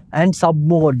modes and sub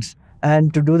modes,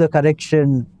 and to do the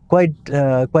correction. Quite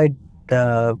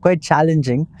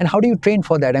challenging. And how do you train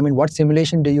for that? What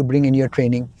simulation do you bring in your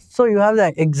training? So you have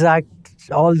the exact,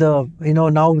 now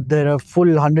there are full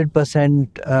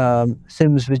 100%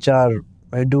 sims which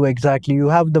do exactly. You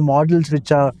have the models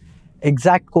which are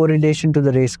exact correlation to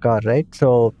the race car, right?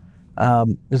 So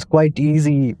it's quite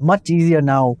easy, much easier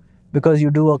now, because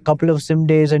you do a couple of sim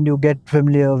days and you get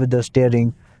familiar with the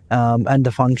steering and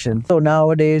the function. So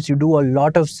nowadays you do a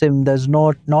lot of sim. There's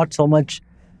not so much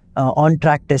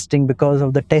on-track testing because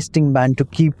of the testing ban to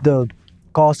keep the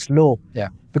costs low. Yeah.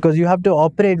 Because you have to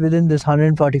operate within this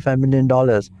 $145 million.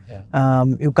 Yeah.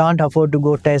 You can't afford to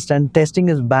go test, and testing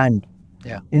is banned.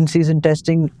 Yeah. In-season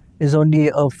testing is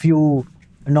only a few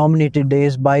nominated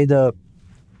days by the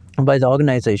by the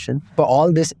organization. For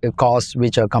all this cost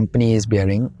which a company is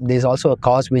bearing, there's also a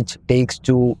cost which takes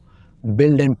to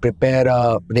build and prepare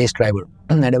a race driver.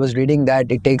 And I was reading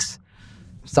that it takes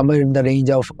somewhere in the range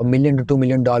of $1 million to $2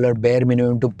 million bare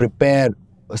minimum to prepare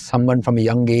someone from a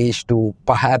young age to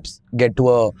perhaps get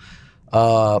to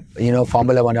a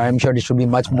Formula One. I'm sure it should be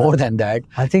much more than that.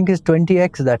 I think it's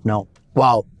 20x that now.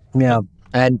 Wow. Yeah.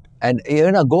 And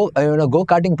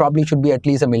go-karting probably should be at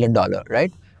least $1 million,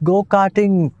 right?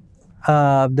 Go-karting,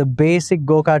 the basic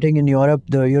go-karting in Europe,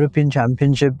 the European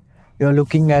Championship, you're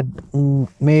looking at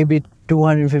maybe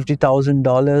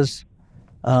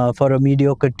 $250,000 for a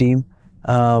mediocre team,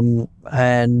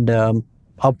 and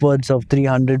upwards of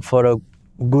 300 for a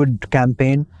good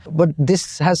campaign. But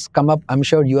this has come up, I'm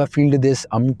sure you have fielded this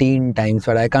umpteen times,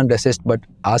 but I can't resist but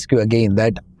ask you again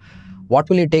that what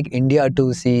will it take India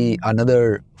to see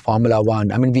another Formula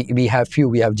One? I mean, we have few,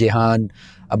 we have Jehan,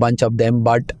 a bunch of them,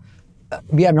 but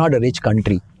we are not a rich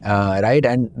country, right?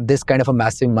 And this kind of a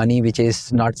massive money which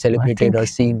is not celebrated or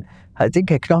seen. I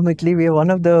think economically we are one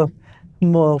of the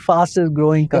fastest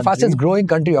growing countries. The fastest growing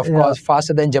country, of course,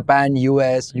 faster than Japan,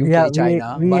 US, UK,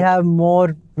 China. We have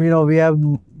more, we have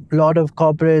a lot of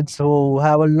corporates who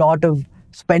have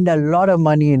spend a lot of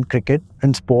money in cricket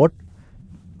and sport.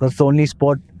 That's the only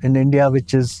sport in India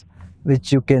which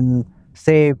you can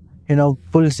say,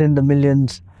 pulls in the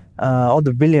millions or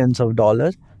the billions of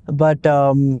dollars. But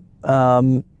I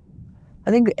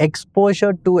think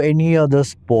exposure to any other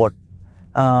sport,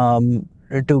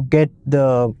 to get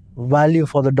the value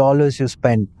for the dollars you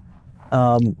spend,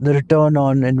 the return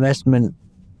on investment.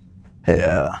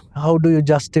 How do you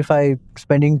justify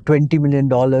spending $20 million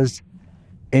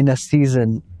in a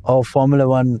season of Formula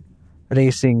One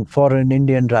racing for an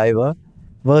Indian driver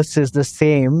versus the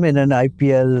same in an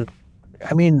IPL?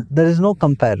 I mean, there is no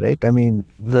compare, right? I mean,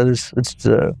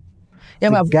 the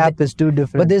gap is too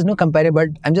different. But there's no compare. But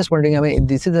I'm just wondering, I mean,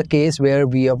 this is a case where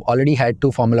we have already had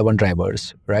 2 Formula One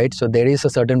drivers, right? So there is a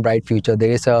certain bright future.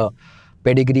 There is a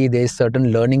pedigree. There is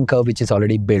certain learning curve which is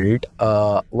already built.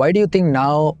 Why do you think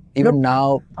now,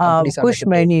 Kush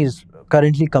Maini is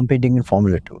currently competing in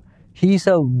Formula 2. He's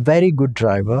a very good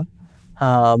driver.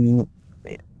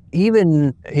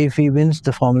 Even if he wins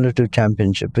the Formula 2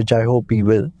 championship, which I hope he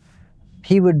will,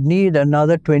 he would need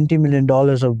another $20 million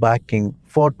of backing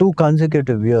for 2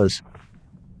 consecutive years.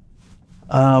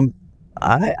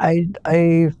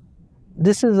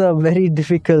 This is a very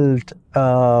difficult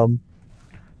problem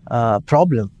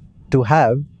to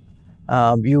have.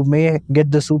 You may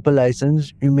get the super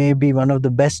license, you may be one of the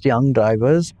best young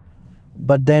drivers,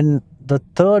 but then the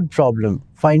third problem,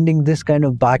 finding this kind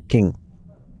of backing,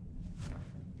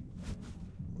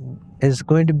 is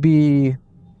going to be,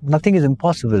 nothing is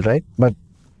impossible, right? But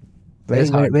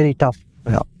very, very tough.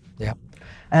 Yeah.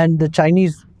 And the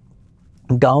Chinese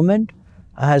government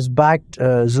has backed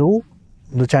Zhu,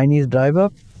 the Chinese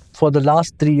driver, for the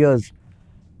last 3 years.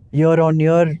 Year on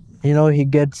year, he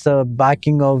gets a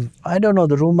backing of, I don't know,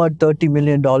 the rumored $30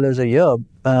 million a year.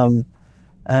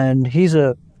 And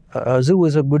Zhu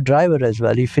is a good driver as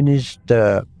well. He finished,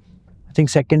 I think,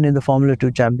 second in the Formula 2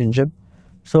 championship.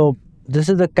 So this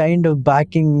is the kind of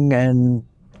backing and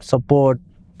support.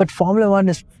 But Formula 1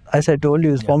 is, as I told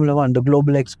you, Formula 1, the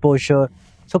global exposure.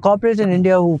 So corporates in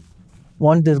India who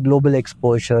want this global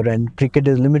exposure, and cricket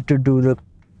is limited to the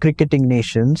cricketing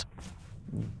nations,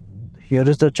 here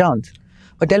is the chance.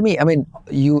 But tell me, I mean,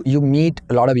 you meet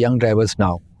a lot of young drivers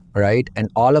now, right? And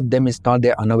all of them, it's not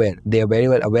they're unaware. They are very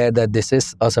well aware that this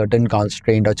is a certain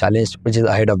constraint or challenge which is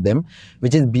ahead of them,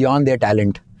 which is beyond their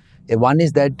talent. One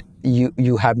is that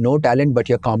you have no talent, but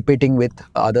you're competing with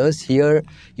others. Here,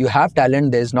 you have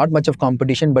talent. There's not much of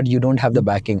competition, but you don't have the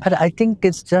backing. But I think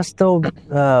it's just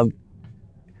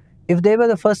if they were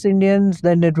the first Indians,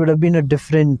 then it would have been a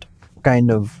different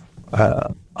kind of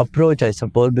approach, I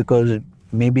suppose, because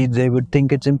maybe they would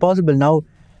think it's impossible. Now,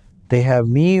 they have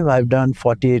me. I've done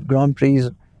 48 Grand Prix.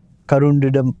 Karun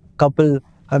did a couple.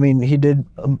 I mean, he did,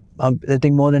 I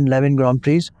think, more than 11 Grand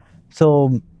Prix.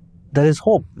 So there is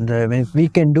hope. If we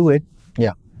can do it,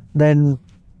 then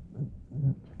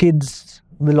kids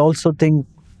will also think,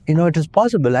 it is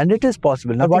possible, and it is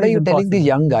possible. But what are you telling these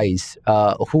young guys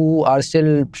who are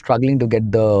still struggling to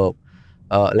get the,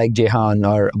 like Jehan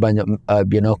or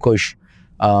Kush?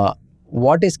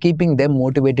 What is keeping them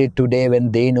motivated today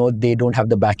when they know they don't have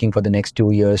the backing for the next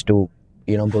 2 years to,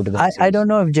 go to the I don't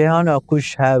know if Jehan or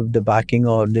Kush have the backing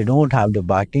or they don't have the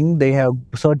backing. They have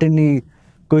certainly.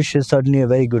 Kush is certainly a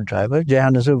very good driver.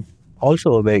 Jehan is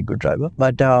also a very good driver.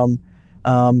 But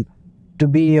to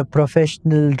be a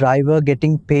professional driver,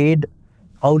 getting paid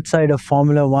outside of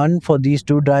Formula One for these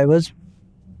 2 drivers,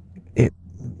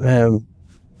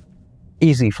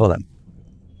 easy for them.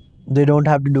 They don't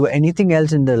have to do anything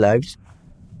else in their lives.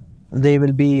 They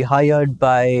will be hired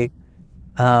by,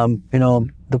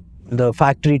 the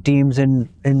factory teams in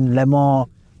Le Mans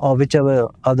or whichever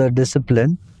other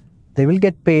discipline. They will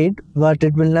get paid, but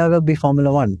it will never be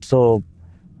Formula One. So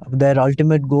their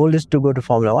ultimate goal is to go to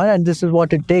Formula One, and this is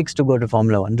what it takes to go to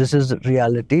Formula One. This is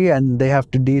reality, and they have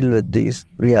to deal with these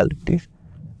realities.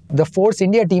 The Force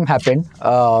India team happened.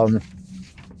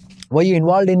 Were you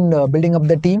involved in building up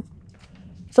the team?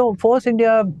 So Force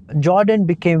India, Jordan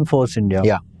became Force India.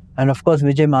 Yeah. And of course,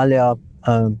 Vijay Mallya,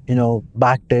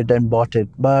 backed it and bought it.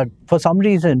 But for some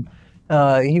reason,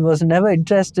 he was never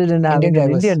interested in having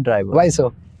an Indian driver. Why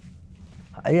so?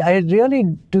 I really,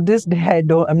 to this day,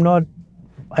 I'm not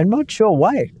sure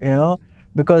why,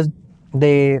 because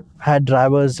they had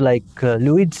drivers like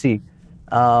Luigi.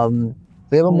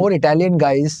 There were more Italian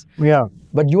guys. Yeah.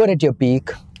 But you were at your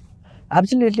peak.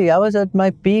 Absolutely. I was at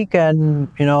my peak, and,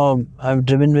 I've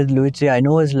driven with Luigi. I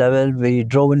know his level. We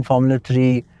drove in Formula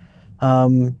 3.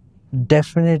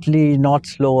 Definitely not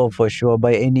slower for sure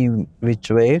by any which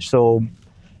way. So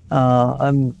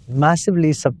I'm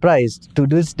massively surprised to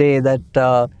this day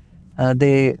that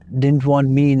they didn't want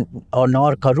me or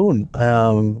nor Karun.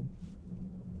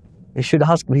 You should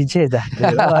ask Vijay that.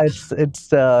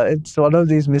 It's one of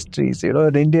these mysteries.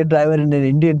 An Indian driver in an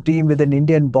Indian team with an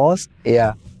Indian boss.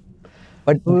 Yeah.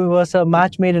 But it was a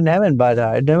match made in heaven, but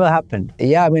it never happened.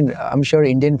 Yeah, I mean, I'm sure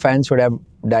Indian fans would have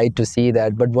died to see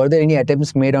that. But were there any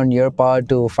attempts made on your part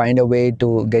to find a way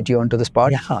to get you onto the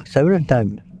spot? Yeah, several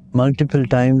times, multiple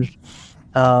times.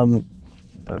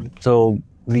 So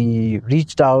we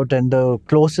reached out, and the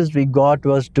closest we got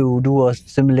was to do a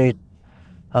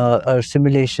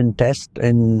simulation test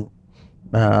in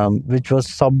which was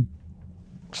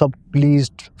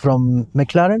sub-leased from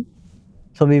McLaren.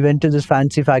 So we went to this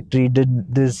fancy factory,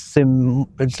 did this sim.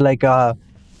 It's like a,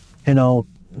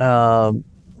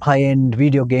 high-end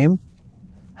video game,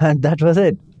 and that was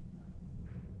it.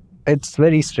 It's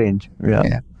very strange.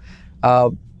 Yeah.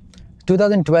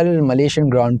 2012 Malaysian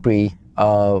Grand Prix.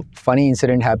 Funny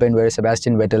incident happened where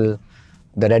Sebastian Vettel,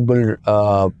 the Red Bull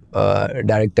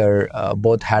director,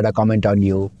 both had a comment on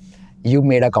you. You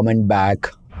made a comment back.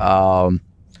 How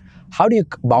do you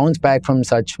bounce back from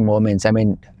such moments? I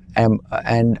mean,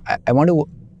 and I want to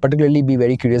particularly be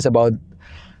very curious about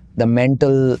the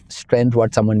mental strength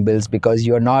what someone builds, because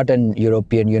you're not an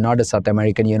European, you're not a South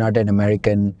American, you're not an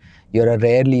American, you're a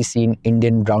rarely seen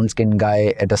Indian brown-skinned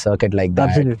guy at a circuit like that.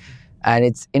 Absolutely. And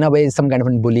it's, in a way, some kind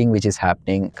of bullying which is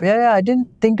happening. Yeah, I didn't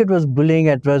think it was bullying.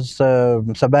 It was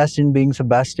Sebastian being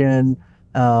Sebastian.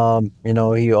 He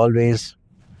always,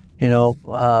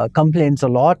 complains a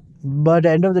lot. But at the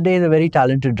end of the day, he's a very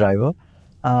talented driver.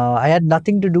 I had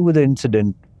nothing to do with the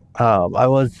incident. I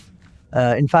was,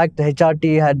 in fact,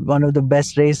 HRT had one of the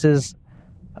best races,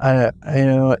 ever.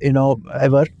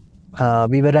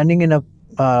 We were running in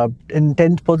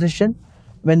 10th position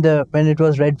when it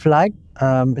was red flag.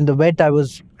 In the wet, I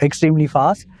was extremely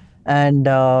fast, and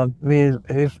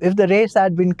if the race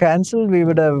had been cancelled, we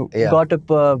would have got up,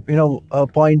 a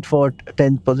point for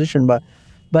 10th position.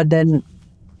 But then,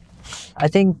 I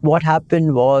think what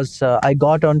happened was I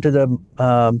got onto to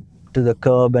the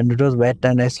curb, and it was wet,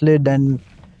 and I slid, and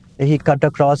he cut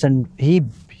across, and he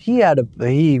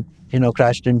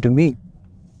crashed into me,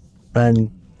 and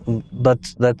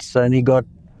and he got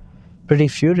pretty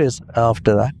furious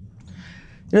after that.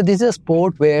 This is a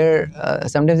sport where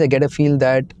sometimes I get a feel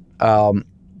that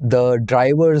the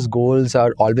driver's goals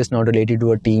are always not related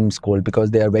to a team's goal,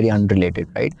 because they are very unrelated,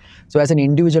 right? So as an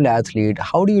individual athlete,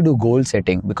 how do you do goal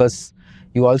setting? Because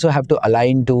you also have to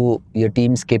align to your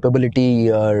team's capability,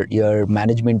 your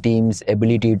management team's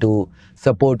ability to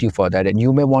support you for that. And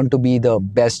you may want to be the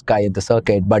best guy at the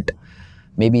circuit, but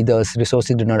maybe the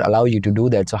resources do not allow you to do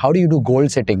that. So how do you do goal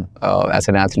setting as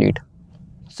an athlete?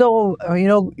 So,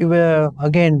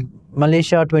 again,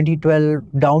 Malaysia 2012,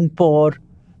 downpour.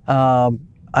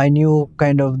 I knew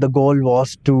kind of the goal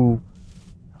was to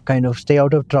kind of stay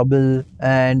out of trouble.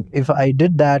 And if I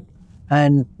did that,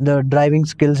 and the driving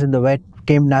skills in the wet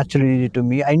came naturally to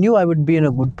me, I knew I would be in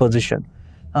a good position.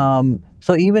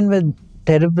 So even with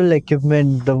terrible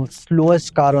equipment, the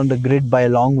slowest car on the grid by a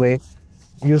long way,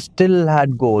 you still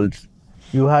had goals.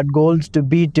 You had goals to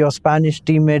beat your Spanish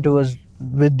teammate who was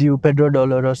with you, Pedro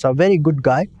Dolores, a very good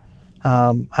guy.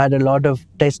 Had a lot of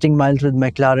testing miles with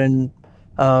McLaren.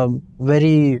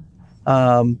 Very,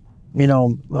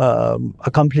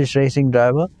 accomplished racing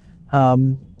driver.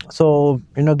 So,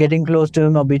 getting close to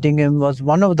him or beating him was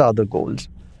one of the other goals.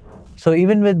 So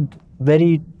even with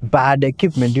very bad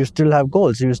equipment, you still have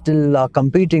goals. You still are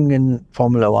competing in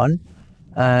Formula One.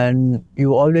 and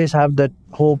you always have that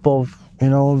hope of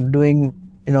doing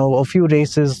a few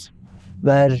races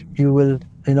where you will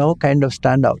kind of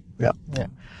stand out. Yeah.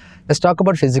 Let's talk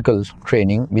about physical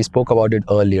training. We spoke about it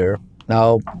earlier.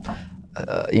 Now,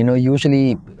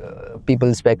 usually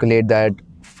people speculate that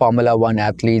Formula One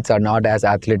athletes are not as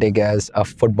athletic as a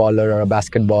footballer or a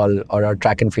basketball or a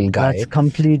track and field guy. That's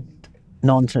complete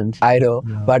nonsense. I know,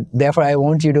 but therefore I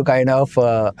want you to kind of,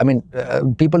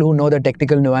 people who know the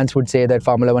technical nuance would say that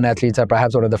Formula One athletes are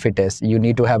perhaps one of the fittest. You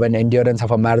need to have an endurance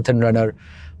of a marathon runner,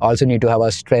 also need to have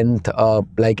a strength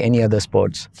like any other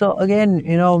sports. So again,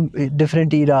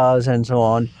 different eras and so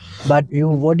on. But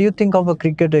what do you think of a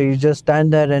cricketer? You just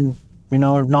stand there and,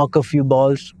 knock a few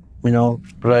balls,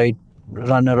 right,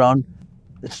 run around.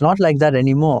 It's not like that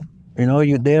anymore.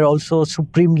 They're also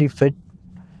supremely fit.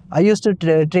 I used to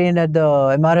train at the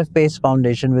MRF Pace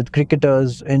Foundation with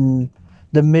cricketers in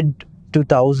the mid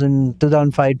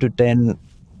 2005 to 10.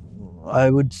 I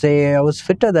would say I was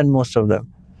fitter than most of them.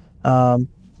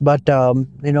 But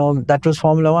that was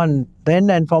Formula One then,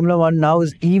 and Formula One now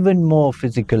is even more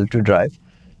physical to drive.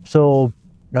 So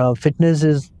fitness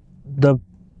is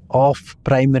of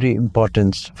primary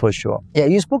importance for sure. Yeah,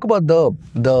 you spoke about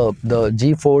the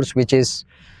G-force, which is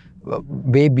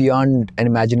way beyond an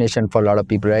imagination for a lot of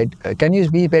people, right? Can you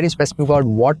be very specific about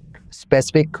what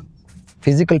specific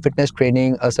physical fitness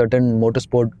training a certain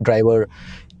motorsport driver,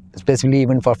 specifically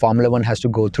even for Formula One, has to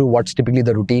go through? What's typically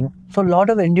the routine? So a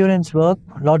lot of endurance work,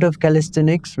 a lot of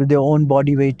calisthenics with your own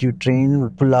body weight. You train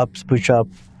pull-ups, push-up,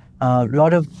 a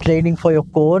lot of training for your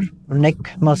core, neck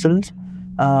muscles,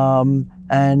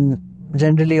 and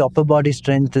generally upper body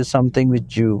strength is something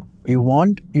which you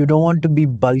want. You don't want to be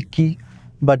bulky,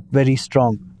 but very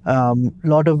strong. A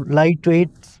lot of lightweight,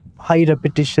 high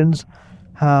repetitions.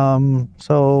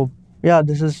 So yeah,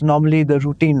 this is normally the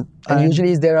routine. And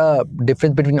usually, is there a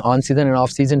difference between on-season and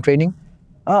off-season training?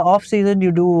 Off-season,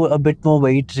 you do a bit more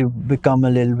weight. You become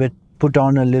put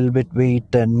on a little bit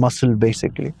weight and muscle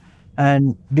basically.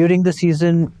 And during the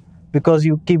season, because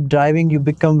you keep driving, you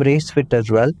become race fit as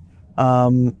well.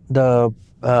 So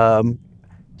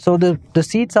the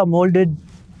seats are molded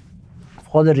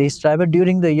for the race driver.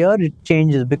 During the year, it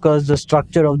changes because the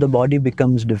structure of the body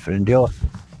becomes different. Your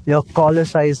collar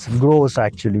size grows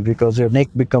actually because your neck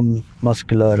becomes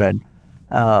muscular, and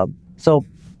so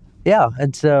yeah,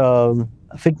 it's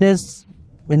fitness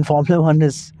in Formula One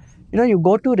is you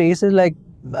go to races like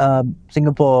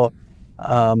Singapore,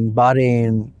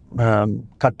 Bahrain,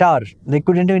 Qatar. They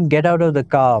couldn't even get out of the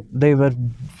car. They were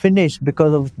finished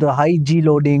because of the high G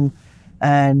loading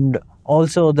and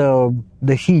also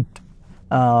the heat.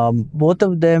 Both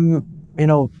of them,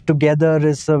 together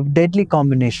is a deadly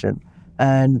combination.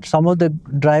 And some of the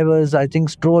drivers, I think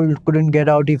Stroll couldn't get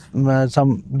out if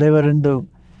they were in the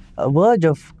verge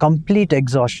of complete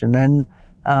exhaustion. And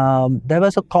there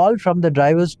was a call from the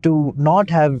drivers to not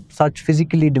have such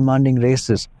physically demanding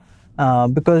races.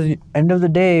 Because end of the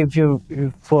day, if you're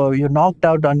knocked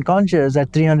out unconscious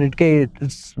at 300k,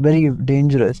 it's very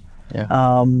dangerous.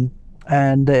 Yeah.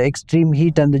 And the extreme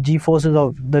heat and the G-forces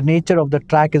of the nature of the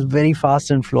track is very fast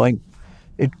and flowing.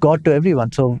 It got to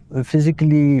everyone. So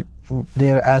physically,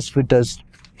 they're as fit as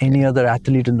any other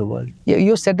athlete in the world. Yeah,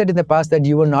 you said that in the past that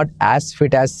you were not as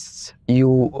fit as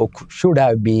you should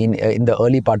have been in the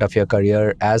early part of your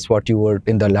career as what you were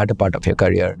in the latter part of your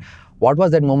career. What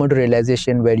was that moment of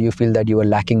realization where you feel that you were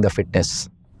lacking the fitness?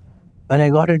 When I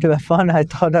got into F1, I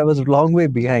thought I was a long way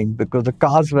behind because the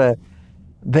cars were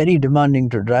very demanding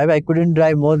to drive. I couldn't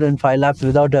drive more than 5 laps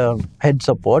without a head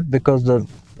support because of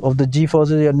the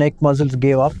G-forces, your neck muscles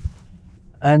gave up.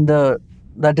 And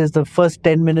that is the first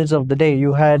 10 minutes of the day.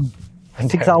 You had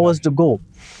 6 hours to go.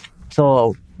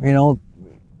 So,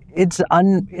 it's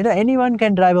anyone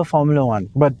can drive a Formula One,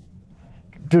 but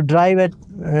to drive at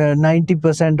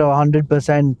 90% or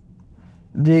 100%,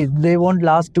 they won't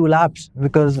last 2 laps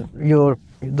because you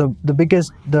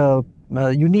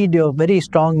need your very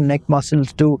strong neck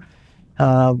muscles to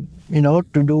to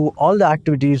do all the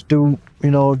activities, to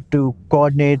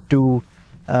coordinate, to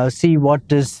see what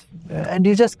is, and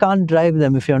you just can't drive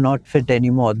them if you're not fit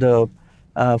anymore. The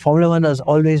Formula One has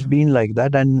always been like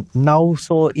that, and now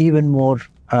so even more.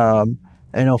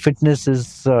 Fitness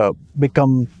has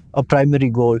become a primary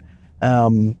goal.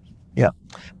 Yeah.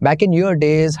 Back in your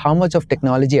days, how much of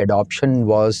technology adoption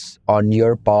was on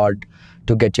your part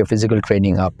to get your physical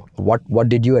training up? What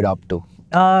did you adopt to?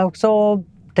 So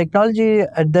technology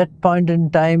at that point in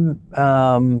time,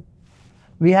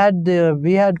 we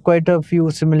had quite a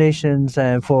few simulations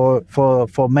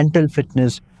for mental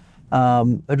fitness.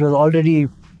 It was already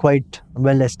quite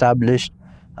well established.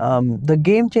 The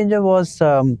game changer was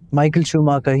Michael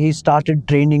Schumacher. He started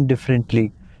training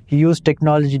differently. He used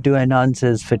technology to enhance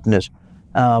his fitness.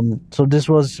 So this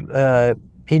was,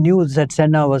 he knew that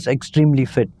Senna was extremely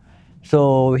fit.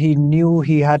 So he knew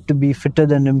he had to be fitter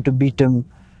than him to beat him.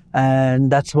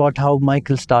 And that's how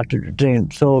Michael started to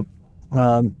train. So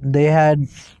they had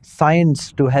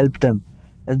science to help them.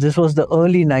 This was the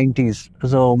early 90s.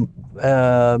 So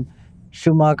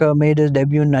Schumacher made his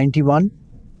debut in 91.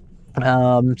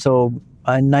 So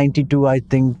in 92, I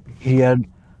think he had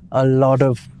a lot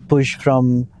of push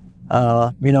from,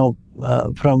 from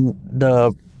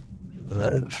the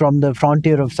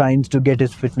frontier of science to get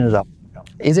his fitness up.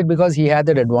 Is it because he had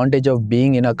that advantage of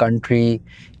being in a country,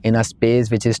 in a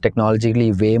space which is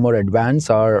technologically way more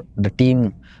advanced, or the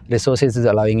team resources is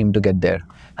allowing him to get there?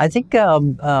 I think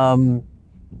the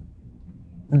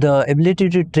ability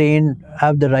to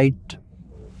have the right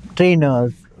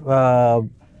trainers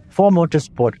for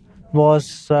motorsport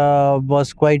was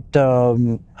quite for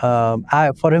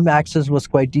him. Access was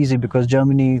quite easy because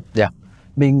Germany,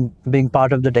 being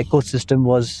part of that ecosystem,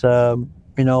 was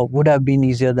would have been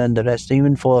easier than the rest.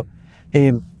 Even for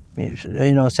him,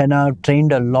 Senna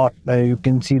trained a lot. You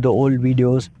can see the old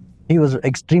videos. He was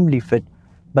extremely fit,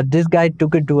 but this guy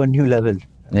took it to a new level.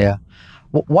 Yeah.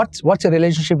 What's your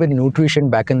relationship with nutrition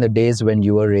back in the days when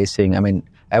you were racing? I mean,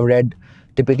 I've read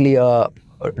typically a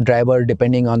driver,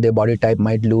 depending on their body type,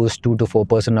 might lose 2 to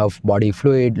 4% of body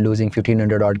fluid, losing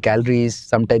 1,500 odd calories.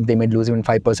 Sometimes they might lose even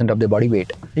 5% of their body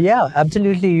weight. Yeah,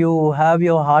 absolutely. You have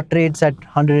your heart rates at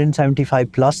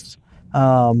 175 plus,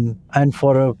 and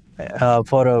for a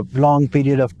long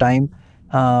period of time,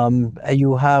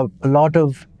 you have a lot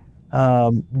of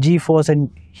G-force and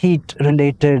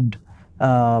heat-related.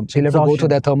 So you'll have to go through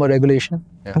that thermoregulation?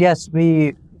 Yeah. Yes,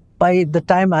 by the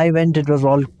time I went, it was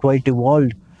all quite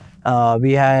evolved.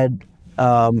 We had,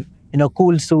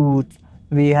 cool suits.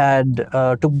 We had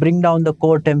to bring down the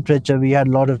core temperature. We had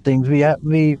a lot of things.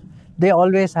 They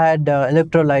always had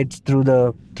electrolytes through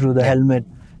the helmet.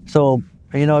 So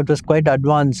it was quite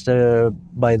advanced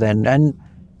by then. And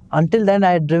until then,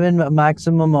 I had driven a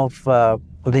maximum of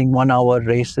I think 1 hour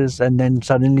races, and then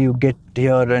suddenly you get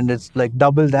here and it's like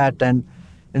double that, and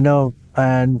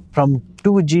and from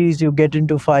 2 Gs you get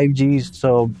into 5 Gs.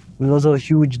 So it was a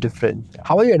huge difference.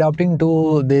 How are you adapting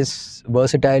to this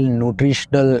versatile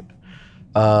nutritional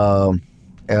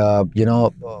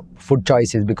food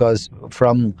choices? Because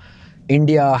from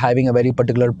India having a very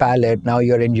particular palate, now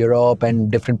you're in Europe and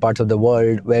different parts of the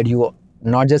world where you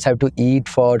not just have to eat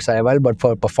for survival but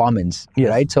for performance. Yes.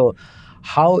 Right? So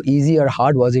how easy or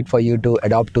hard was it for you to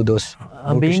adapt to those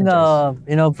being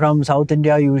from South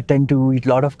India, you tend to eat a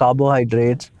lot of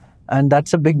carbohydrates, and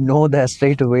that's a big no there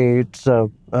straight away. It's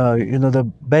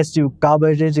the best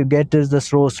carbohydrates you get is the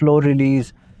slow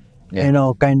release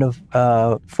kind of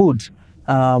foods.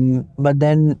 But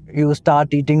then you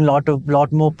start eating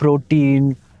lot more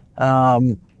protein.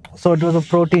 So it was a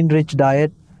protein rich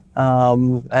diet,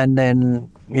 and then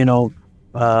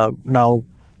now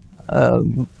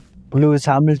Lewis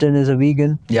Hamilton is a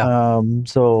vegan.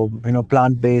 So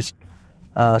plant-based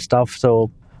stuff. So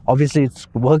obviously it's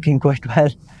working quite well.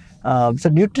 So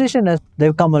nutrition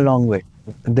they've come a long way.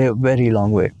 They're very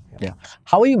long way. Yeah.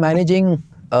 How are you managing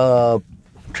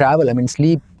travel? I mean,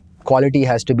 sleep quality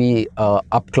has to be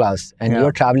up class, and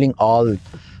you're traveling all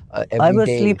every I was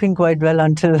day. Sleeping quite well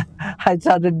until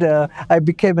I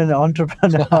became an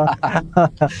entrepreneur.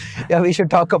 Yeah, we should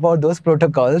talk about those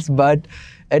protocols, but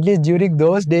at least during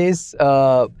those days,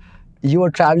 you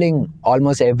were traveling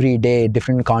almost every day,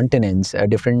 different continents,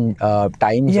 different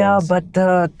time zones. Yeah,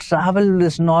 but travel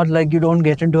is not like you don't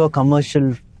get into a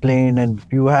commercial plane and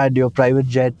you had your private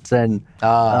jets and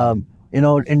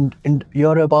in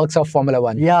Europe. Perks of Formula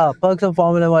One. Yeah, perks of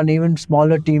Formula One. Even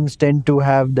smaller teams tend to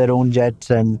have their own jets,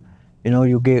 and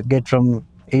you get from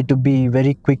A to B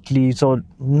very quickly. So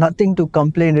nothing to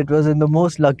complain. It was in the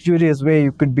most luxurious way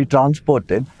you could be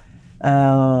transported,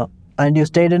 and you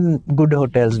stayed in good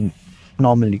hotels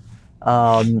normally,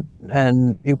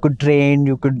 and you could train.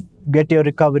 You could get your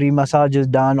recovery massages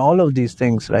done. All of these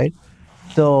things, right?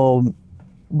 So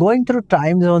going through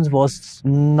time zones was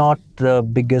not the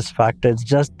biggest factor. It's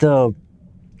just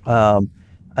I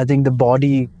think the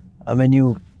body, when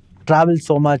you travel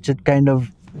so much, it kind of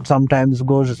sometimes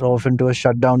goes off into a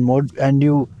shutdown mode, and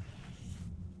to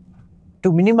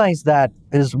minimize that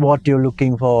is what you're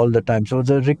looking for all the time. So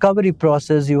the recovery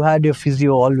process, you had your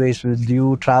physio always with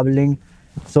you traveling.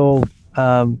 So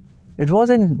it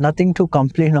wasn't nothing to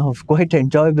complain of, quite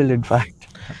enjoyable in fact.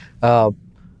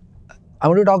 I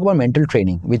want to talk about mental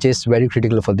training, which is very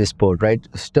critical for this sport, right?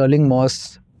 Sterling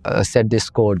Moss set this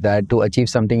code that to achieve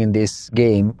something in this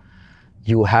game,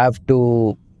 you have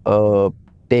to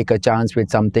take a chance with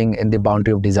something in the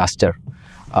boundary of disaster.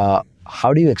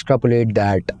 How do you extrapolate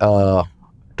that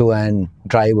to an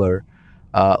driver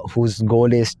whose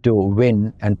goal is to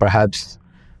win and perhaps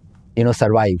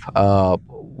survive?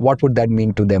 What would that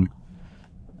mean to them?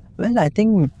 Well, I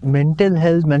think mental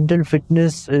health, mental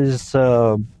fitness is,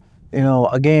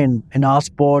 again, in our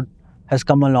sport has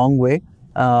come a long way.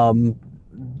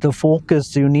 The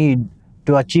focus you need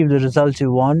to achieve the results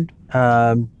you want,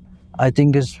 I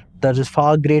think there is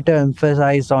far greater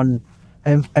emphasis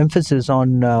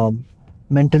on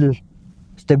mental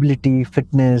stability,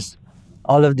 fitness,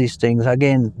 all of these things.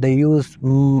 Again, they use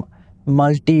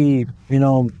multi,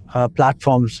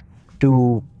 platforms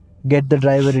to get the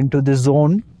driver into the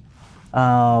zone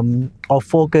of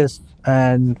focus,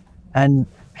 and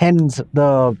hence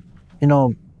the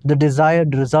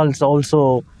desired results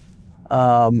also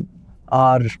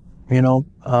are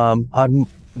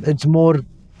it's more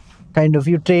kind of,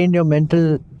 you train your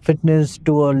mental fitness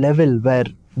to a level where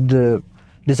the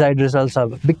desired results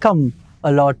have become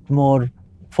a lot more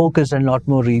focused and a lot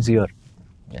more easier.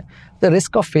 Yeah. The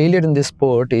risk of failure in this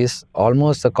sport is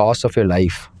almost the cost of your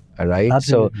life, right?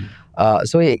 Absolutely.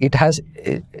 So it has,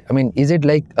 I mean, is it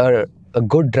like a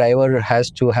good driver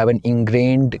has to have an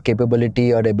ingrained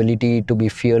capability or ability to be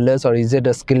fearless, or is it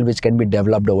a skill which can be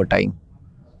developed over time?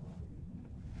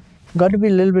 Got to be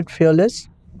a little bit fearless,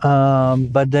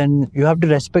 but then you have to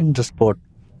respect the sport,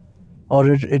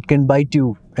 or it can bite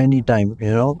you anytime,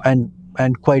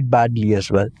 and quite badly as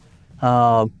well.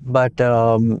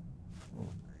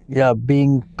 Yeah,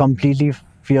 being completely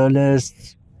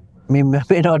fearless may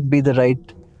not be the right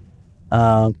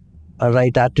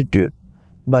attitude,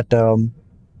 but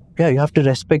yeah, you have to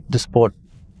respect the sport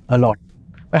a lot.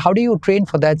 But how do you train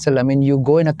for that, Sal? I mean, you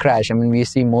go in a crash. I mean, we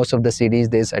see most of the series,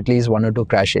 there's at least 1 or 2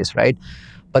 crashes, right?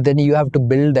 But then you have to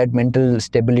build that mental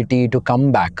stability to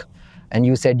come back. And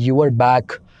you said you were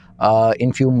back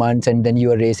in few months, and then you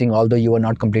were racing, although you were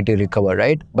not completely recovered,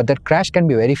 right? But that crash can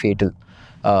be very fatal.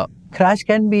 Crash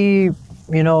can be,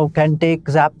 can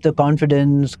zap the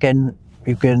confidence,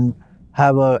 you can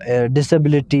have a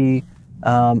disability,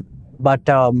 but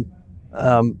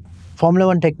Formula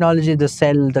One technology,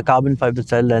 the carbon fiber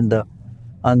cell, and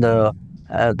the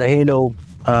halo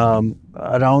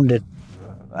around it,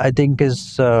 I think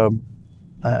is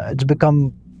it's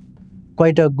become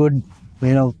quite a good,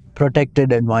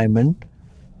 protected environment.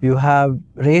 You have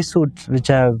race suits which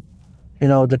have,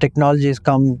 the technology has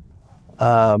come,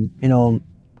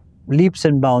 leaps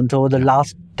and bounds over the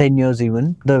last 10 years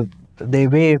even. They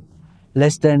weigh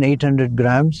less than 800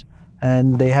 grams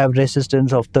and they have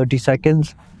resistance of 30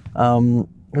 seconds.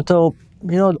 So,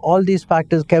 all these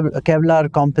factors,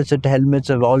 Kevlar composite helmets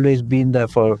have always been there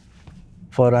for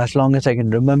as long as I can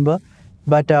remember.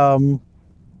 But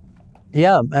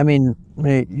yeah, I mean,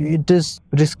 it is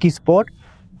risky sport,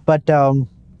 but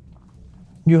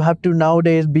you have to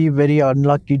nowadays be very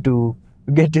unlucky to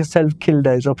get yourself killed,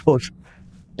 I suppose.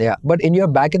 Yeah, but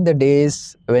back in the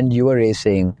days when you were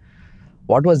racing,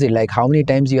 what was it like? How many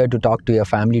times you had to talk to your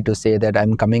family to say that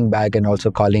I'm coming back and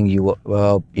also calling you,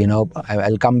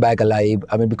 I'll come back alive?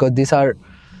 I mean, because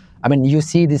you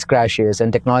see these crashes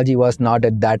and technology was not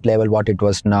at that level what it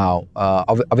was now.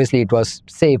 Obviously, it was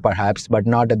safe perhaps, but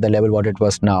not at the level what it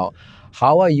was now.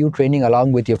 How are you training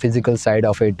along with your physical side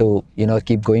of it to,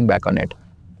 keep going back on it?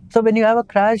 So when you have a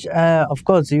crash, of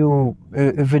course,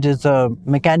 if it is a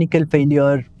mechanical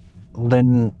failure,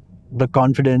 then the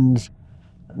confidence,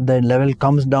 the level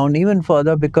comes down even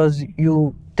further because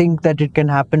you think that it can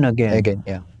happen again.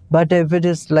 Yeah. But if it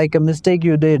is like a mistake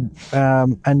you did,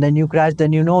 and then you crash,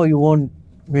 then you won't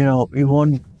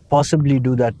possibly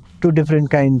do that. 2 different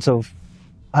kinds of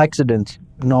accidents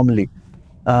normally,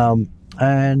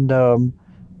 and to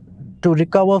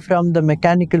recover from the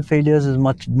mechanical failures is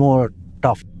much more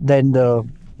tough than the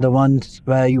ones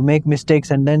where you make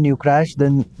mistakes and then you crash.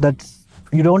 Then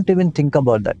you don't even think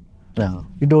about that. No.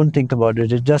 You don't think about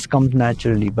it. It just comes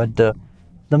naturally. But the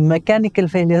mechanical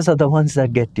failures are the ones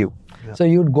that get you. Yeah. So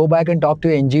you'd go back and talk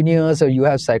to engineers, or you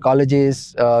have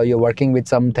psychologists, you're working with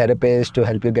some therapist to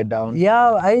help you get down?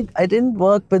 Yeah, I didn't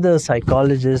work with a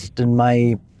psychologist in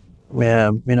my,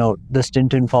 the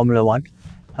stint in Formula One.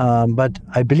 But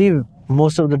I believe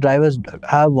most of the drivers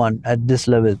have one at this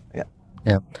level. Yeah.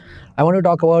 Yeah. I want to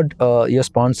talk about your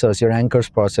sponsors, your anchor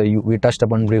sponsor. We touched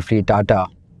upon briefly Tata.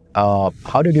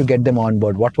 How did you get them on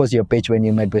board? What was your pitch when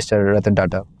you met Mr. Ratan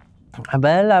Tata?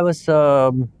 Well, I was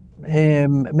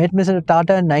met Mr.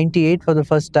 Tata in '98 for the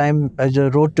first time. I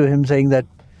just wrote to him saying that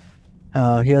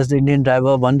here's the Indian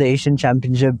driver, won the Asian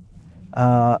Championship.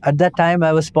 At that time,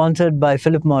 I was sponsored by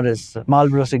Philip Morris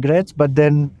Marlboro cigarettes, but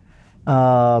then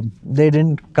they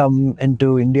didn't come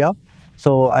into India,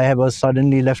 so I was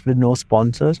suddenly left with no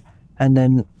sponsors. And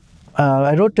then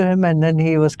I wrote to him, and then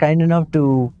he was kind enough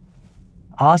to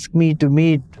ask me to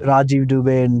meet Rajiv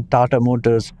Dubey in Tata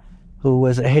Motors, who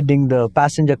was heading the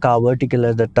passenger car vertical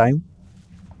at that time.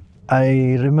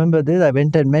 I remember this. I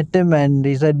went and met him, and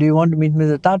he said, "Do you want to meet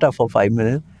Mr. Tata for 5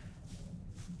 minutes?"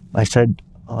 I said,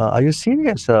 "Are you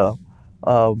serious?"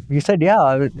 He said,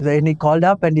 "Yeah." Then he called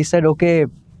up and he said, "Okay,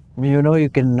 you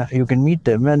can meet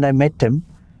him." And I met him,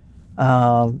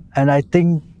 and I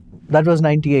think that was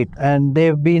 '98, and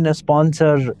they've been a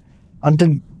sponsor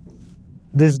until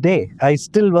this day. I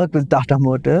still work with Tata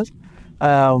Motors,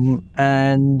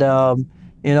 and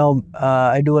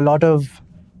I do a lot of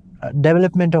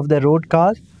development of their road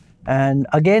cars. And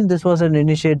again, this was an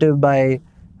initiative by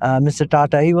Mr.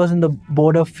 Tata. He was in the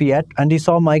board of Fiat, and he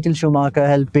saw Michael Schumacher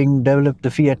helping develop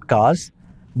the Fiat cars,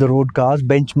 the road cars,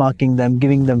 benchmarking them,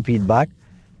 giving them feedback.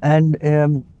 And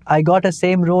I got a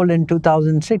same role in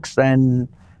 2006, and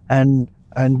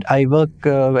I work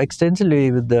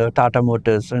extensively with the Tata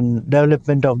Motors and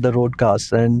development of the road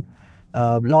cars, and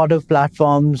a lot of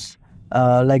platforms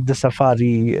like the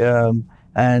Safari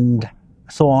and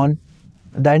so on.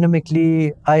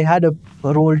 Dynamically, I had a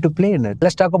role to play in it.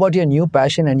 Let's talk about your new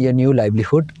passion and your new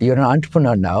livelihood. You're an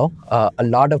entrepreneur now. A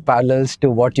lot of parallels to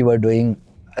what you were doing,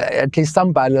 at least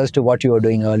some parallels to what you were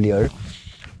doing earlier.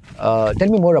 Tell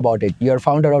me more about it. You're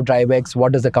founder of DriveX.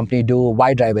 What does the company do?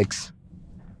 Why DriveX?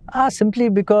 Simply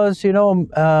because you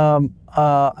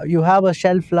have a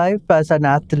shelf life as an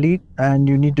athlete, and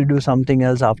you need to do something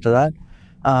else after that.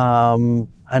 And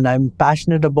I'm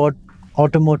passionate about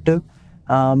automotive.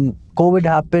 COVID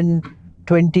happened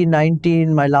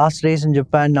 2019, my last race in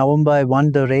Japan, November. I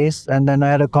won the race, and then I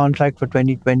had a contract for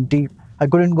 2020. I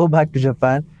couldn't go back to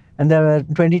Japan, and there were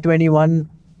 2021.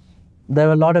 There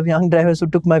were a lot of young drivers who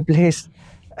took my place,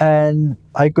 and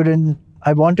I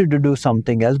wanted to do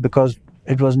something else because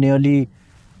it was nearly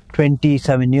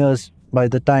 27 years by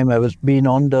the time I was being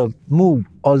on the move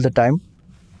all the time.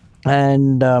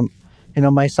 And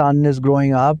my son is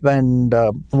growing up and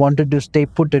wanted to stay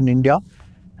put in India.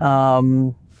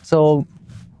 So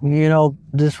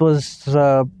this was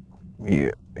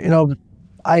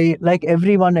I, like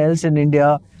everyone else in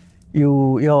India,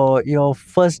 your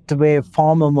first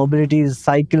form of mobility is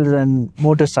cycles and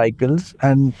motorcycles,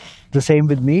 and the same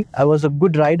with me. I was a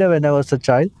good rider when I was a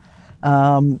child,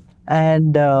 and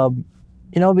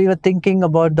we were thinking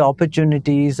about the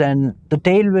opportunities and the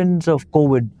tailwinds of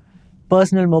COVID.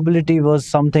 Personal mobility was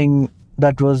something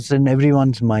that was in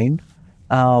everyone's mind.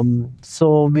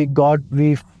 So we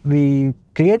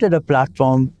created a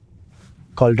platform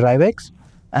called DriveX,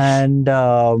 and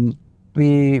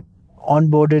we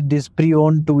onboarded these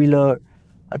pre-owned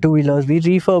two-wheelers. We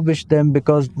refurbished them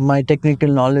because my technical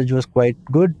knowledge was quite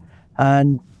good,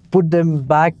 and put them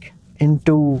back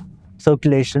into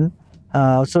circulation.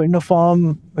 So in a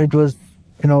form, it was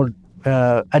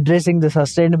addressing the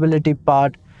sustainability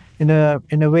part. In a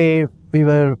way, we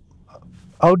were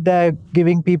out there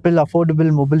giving people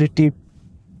affordable mobility,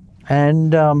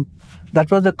 and that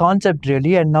was the concept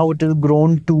really. And now it has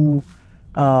grown to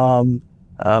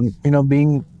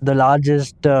being the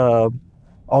largest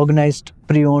organized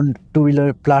pre-owned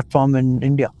two-wheeler platform in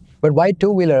India. But why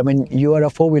two-wheeler? I mean, you are a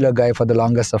four-wheeler guy for the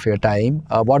longest of your time.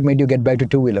 What made you get back to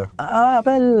two-wheeler?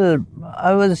 Well,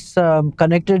 I was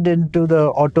connected into the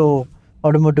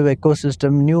automotive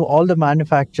ecosystem, knew all the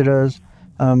manufacturers.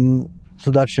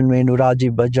 Sudarshan Venu,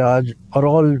 Rajiv Bajaj are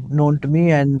all known to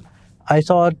me, and I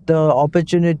saw the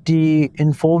opportunity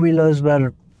in four-wheelers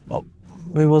where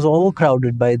it was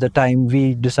overcrowded by the time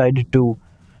we decided to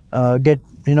get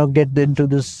into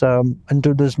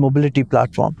this mobility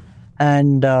platform.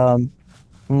 And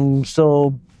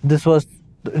so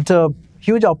it's a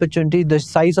huge opportunity. The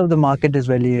size of the market is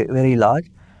very, very large,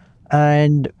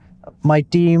 and my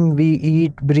team, we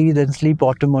eat, breathe, and sleep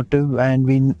automotive, and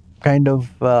we kind of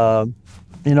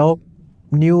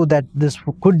knew that this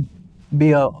could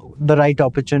be the right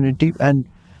opportunity, and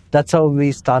that's how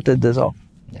we started this off.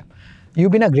 Yeah.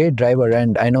 You've been a great driver,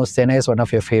 and I know Senna is one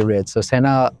of your favorites. So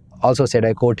Senna also said,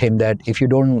 I quote him, that if you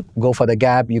don't go for the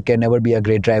gap, you can never be a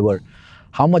great driver.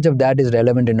 How much of that is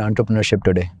relevant in entrepreneurship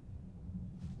today?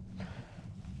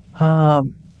 I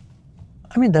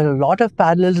mean, there are a lot of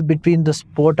parallels between the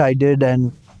sport I did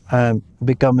and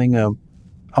becoming an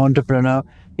entrepreneur.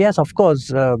 Yes, of course,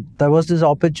 there was this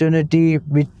opportunity.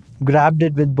 We grabbed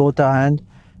it with both our hands,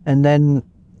 and then,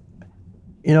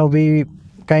 we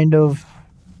kind of,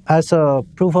 as a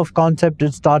proof of concept,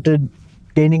 it started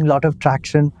gaining a lot of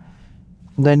traction.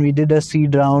 Then we did a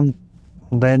seed round.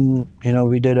 Then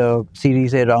we did a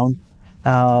Series A round,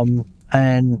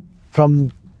 and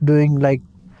from doing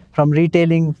from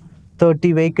retailing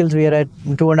 30 vehicles, we are at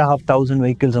 2,500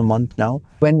 vehicles a month now.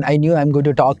 When I knew I'm going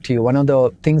to talk to you, one of the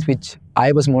things which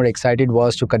I was more excited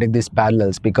was to connect these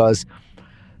parallels, because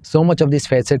so much of these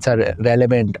facets are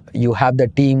relevant. You have the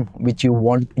team which you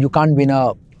want. You can't win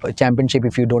a championship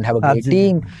if you don't have a great Absolutely.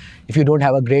 team. If you don't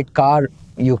have a great car,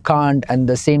 you can't. And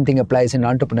the same thing applies in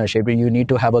entrepreneurship. You need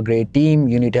to have a great team.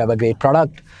 You need to have a great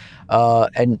product.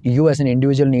 And you as an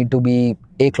individual need to be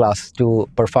A-class to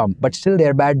perform. But still, there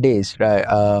are bad days, right?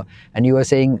 And you were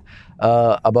saying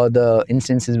about the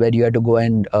instances where you had to go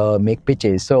and make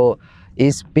pitches. So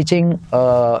is pitching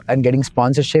and getting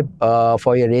sponsorship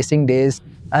for your racing days?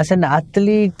 As an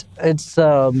athlete, it's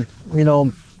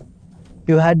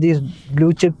you had these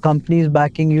blue chip companies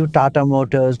backing you, Tata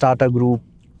Motors, Tata Group.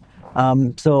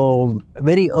 So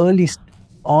very early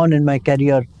on in my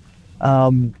career,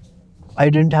 I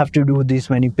didn't have to do these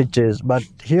many pitches. But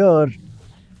here,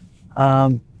 I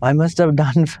must have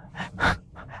done,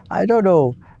 I don't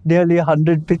know, nearly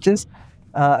 100 pitches.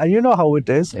 And you know how it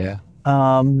is. Yeah.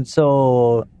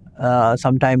 So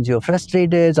sometimes you're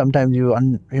frustrated. Sometimes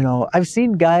I've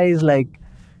seen guys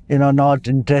not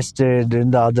interested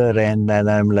in the other end, and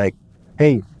I'm like,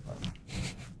 hey,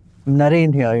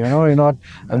 Narain here, you're not.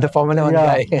 I'm the Formula One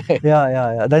guy.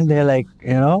 yeah. Then they're like,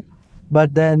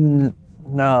 but then,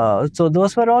 so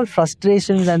those were all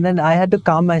frustrations, and then I had to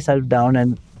calm myself down,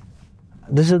 and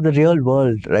this is the real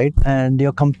world, right? And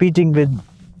you're competing with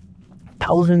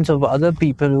thousands of other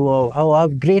people who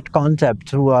have great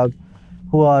concepts, who are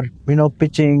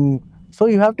pitching. So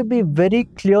you have to be very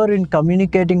clear in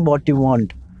communicating what you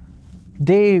want.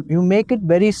 You make it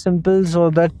very simple so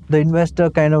that the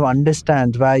investor kind of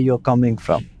understands where you're coming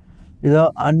from.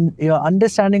 Your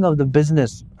understanding of the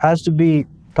business has to be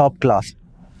top class.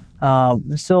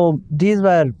 So these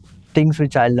were things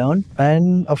which I learned,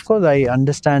 and of course I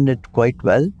understand it quite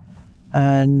well.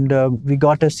 And we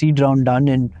got a seed round done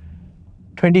in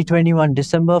 2021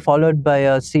 December, followed by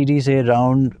a Series A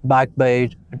round backed by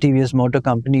TVS Motor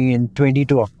Company in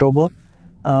 22 October.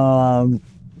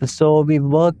 So we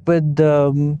work with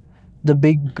the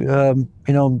big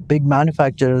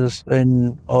manufacturers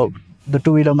the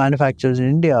two-wheeler manufacturers in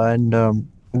India, and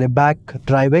they back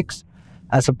DriveX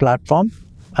as a platform,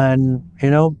 and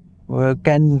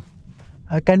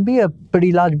can be a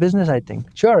pretty large business, I think.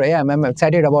 Sure, yeah, I'm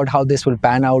excited about how this will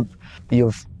pan out.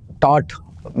 You've taught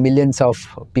millions of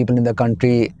people in the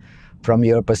country from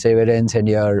your perseverance and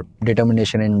your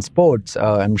determination in sports.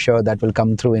 I'm sure that will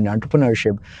come through in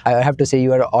entrepreneurship. I have to say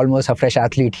you are almost a fresh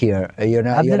athlete here. You're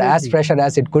as fresh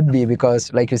as it could be,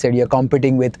 because like you said, you're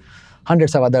competing with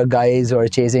hundreds of other guys who are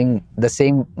chasing the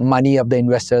same money of the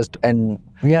investors and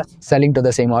selling to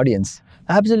the same audience.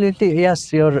 Absolutely,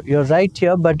 yes, you're right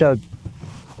here, but the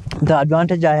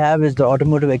advantage I have is the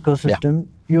automotive ecosystem.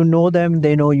 You know them,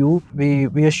 they know you. We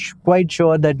are quite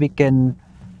sure that we can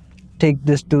take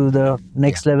this to the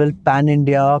next level,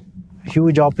 pan-India,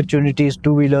 huge opportunities,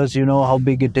 two-wheelers, you know how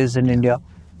big it is in India.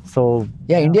 So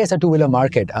India is a two-wheeler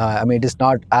market. It is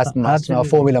not as much a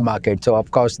four-wheeler market. So of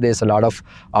course, there's a lot of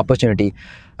opportunity.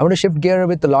 I want to shift gear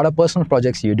with a lot of personal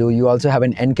projects you do. You also have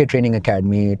an NK Training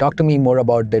Academy. Talk to me more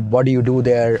about that. What do you do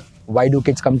there? Why do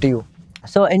kids come to you?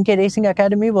 So NK Racing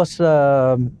Academy was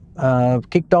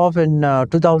kicked off in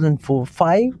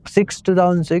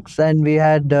 2006, and we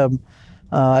had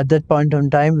at that point in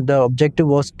time, the objective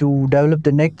was to develop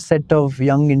the next set of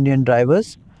young Indian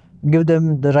drivers, give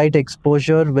them the right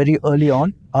exposure very early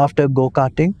on after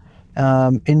go-karting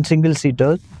in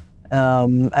single-seaters,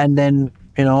 and then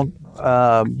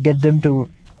get them to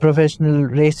professional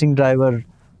racing driver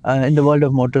in the world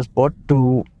of motorsport.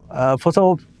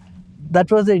 So that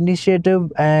was the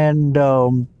initiative, and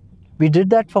we did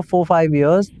that for 4-5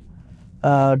 years.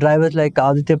 Drivers like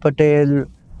Aditya Patel,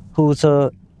 who's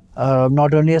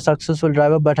not only a successful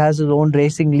driver but has his own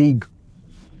racing league,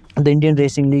 the Indian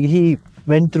Racing League. He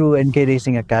went through NK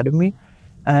Racing Academy,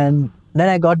 and then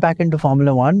I got back into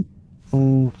Formula One.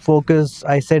 Focus.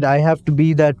 I said I have to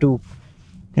be there to,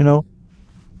 you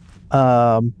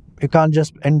can't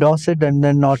just endorse it and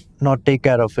then not take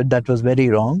care of it. That was very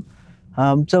wrong.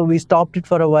 So we stopped it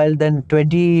for a while. Then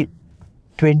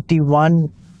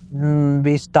 2021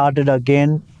 we started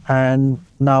again, and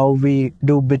now we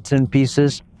do bits and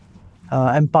pieces.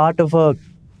 I'm part of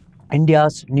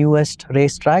India's newest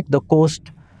racetrack, the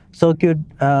Coast Circuit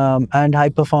and High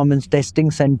Performance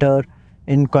Testing Center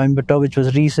in Coimbatore, which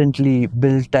was recently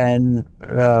built and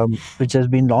which has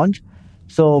been launched.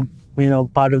 So,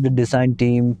 part of the design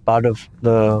team, part of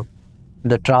the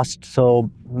the trust. So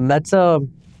that's a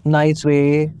nice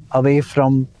way away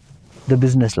from the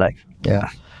business life. Yeah.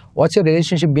 What's your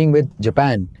relationship being with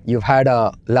Japan? You've had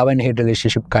a love and hate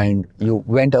relationship kind. You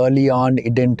went early on,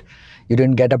 you didn't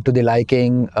get up to the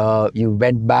liking. You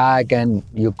went back and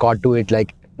you caught to it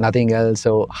like nothing else.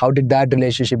 So how did that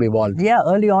relationship evolve? Yeah,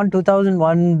 early on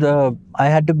 2001, I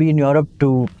had to be in Europe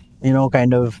to,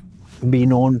 kind of be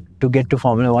known to get to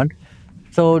Formula One.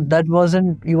 So that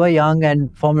wasn't, you were young, and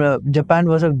Japan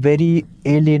was a very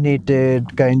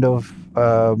alienated kind of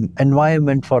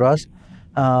environment for us.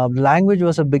 Language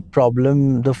was a big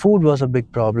problem, the food was a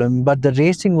big problem, but the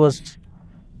racing was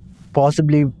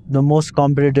possibly the most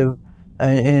competitive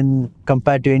in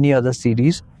compared to any other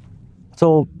series.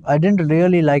 So I didn't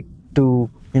really like to,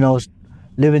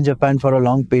 live in Japan for a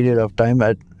long period of time.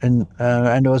 And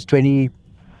I was 22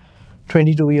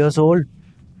 years old.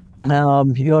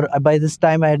 By this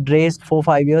time I had raced 4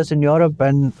 5 years in Europe,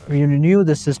 and you knew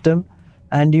the system,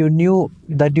 and you knew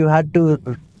that you had to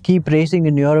keep racing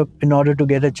in Europe in order to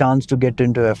get a chance to get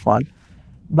into F1.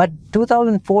 But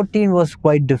 2014 was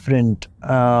quite different.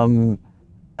 I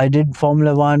did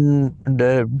Formula One,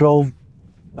 drove,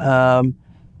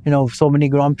 so many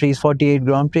Grand Prix, 48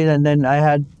 Grand Prix, and then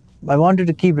I wanted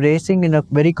to keep racing in a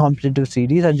very competitive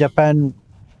series, and Japan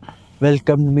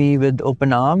welcomed me with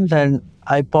open arms. And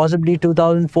I possibly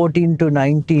 2014 to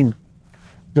 19,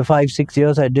 the 5 6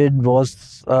 years I did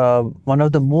was one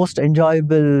of the most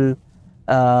enjoyable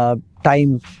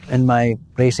times in my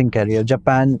racing career.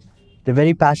 Japan, they're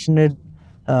very passionate.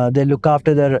 They look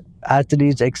after their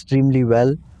athletes extremely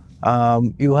well.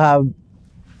 You have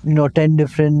 10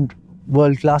 different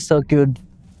world-class circuits,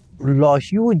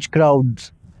 huge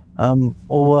crowds, over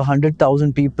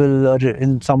 100,000 people are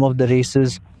in some of the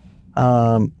races.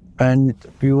 And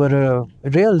you were a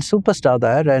real superstar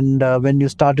there. And when you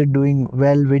started doing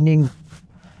well, winning,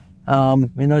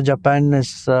 Japan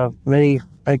is a very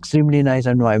extremely nice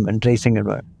environment, racing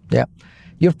environment. Yeah.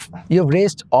 You've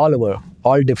raced all over,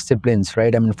 all disciplines,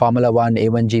 right? I mean, Formula One,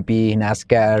 A1GP,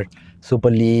 NASCAR,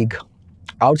 Super League.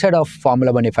 Outside of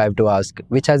Formula One, if I have to ask,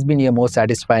 which has been your most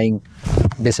satisfying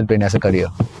discipline as a career?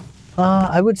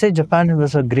 I would say Japan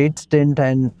was a great stint,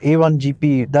 and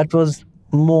A1GP, that was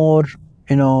more,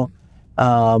 how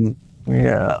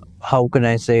can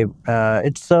I say,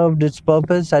 it served its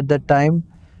purpose at that time.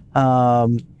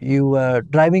 You were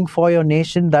driving for your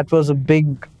nation. That was a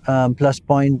big plus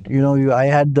point. I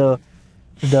had the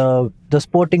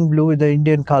sporting blue, the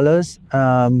Indian colors,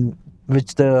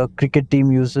 which the cricket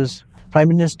team uses. Prime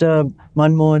Minister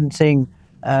Manmohan Singh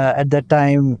at that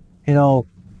time,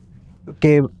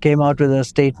 came out with a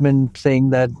statement saying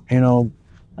that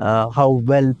how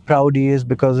well proud he is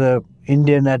because a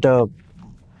Indian at a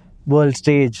world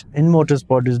stage in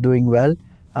motorsport is doing well.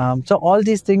 So all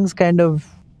these things kind of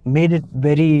made it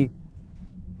very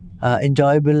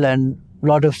enjoyable and a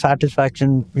lot of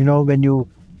satisfaction. When you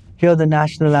hear the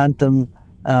national anthem,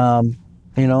 and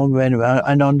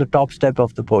on the top step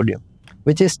of the podium.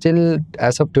 Which is still,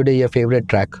 as of today, your favorite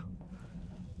track?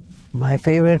 My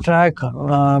favorite track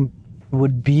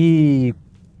would be,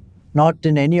 not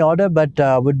in any order, but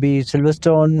would be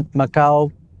Silverstone,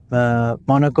 Macau,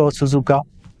 Monaco, Suzuka.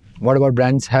 What about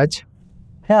Brands Hatch?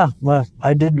 Yeah, well,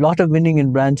 I did a lot of winning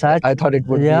in Brands Hatch. I thought it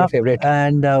would be your favorite.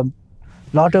 And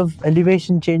lot of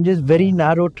elevation changes, very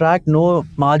narrow track, no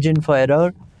margin for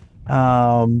error.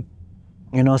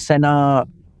 Senna,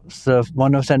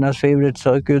 one of Senna's favorite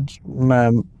circuits,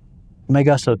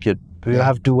 mega circuit. You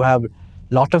have to have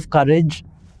lot of courage,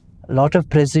 lot of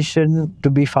precision to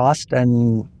be fast,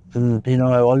 and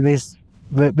I always,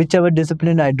 whichever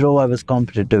discipline I drove, I was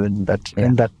competitive in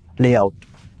that layout.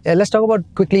 Yeah, let's talk about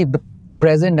quickly the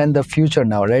present and the future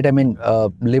now, right? I mean,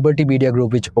 Liberty Media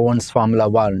Group, which owns Formula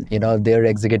One, their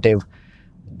executive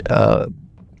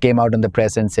came out in the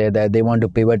press and said that they want to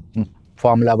pivot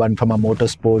Formula One from a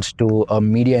motorsports to a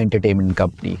media entertainment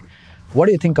company. What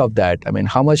do you think of that? I mean,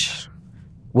 how much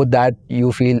would that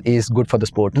you feel is good for the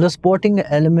sport? The sporting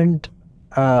element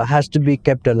has to be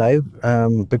kept alive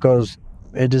because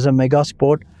it is a mega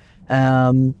sport.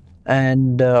 And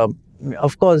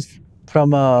of course,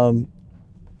 from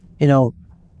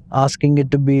asking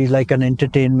it to be like an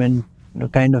entertainment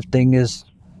kind of thing is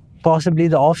possibly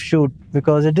the offshoot,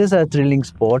 because it is a thrilling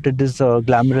sport, it is a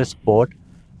glamorous sport,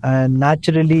 and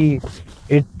naturally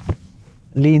it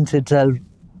leans itself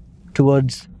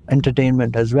towards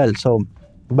entertainment as well. So,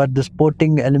 but the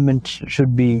sporting element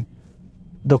should be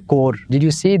the core. Did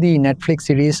you see the Netflix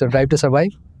series Drive to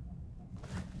Survive?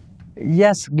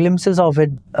 Yes, glimpses of it.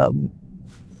 I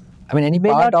mean, any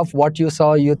part of what you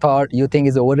saw you think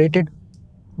is overrated?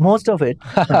 Most of it.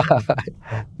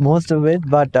 Most of it,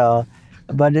 but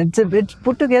but it's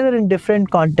put together in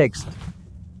different contexts,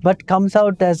 but comes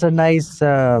out as a nice,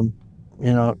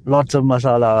 lots of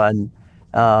masala and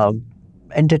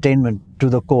entertainment to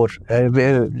the core.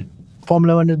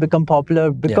 Formula One has become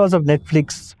popular because of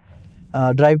Netflix.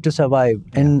 Drive to Survive.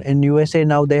 In USA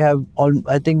now they have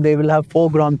I think they will have 4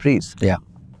 Grand Prix. Yeah.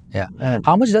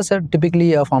 How much does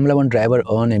typically a Formula One driver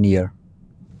earn in a year?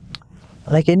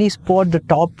 Like any sport, the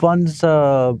top ones, they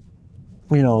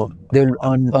will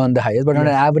earn the highest. But on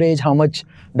an average, how much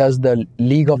does the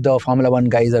league of the Formula One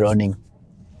guys are earning?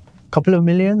 Couple of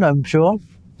million, I'm sure.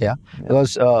 Yeah.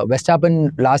 Because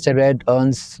Verstappen, last I read,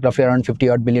 earns roughly around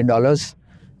 $50 billion,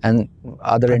 and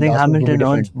other. I think Hamilton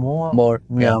earns more. More.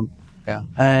 Yeah.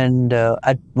 And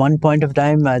at one point of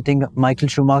time, I think Michael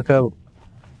Schumacher,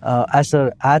 as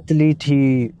an athlete,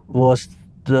 he was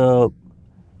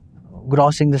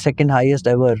grossing the second highest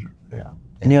ever,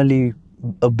 nearly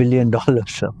 $1 billion.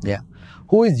 So. Yeah.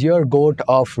 Who is your GOAT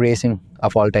of racing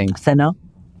of all time? Senna.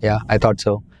 Yeah, I thought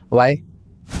so. Why?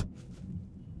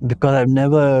 Because I've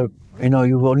never,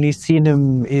 you've only seen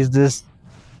him is this,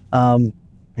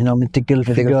 mythical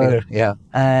figure. Yeah.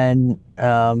 And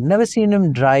never seen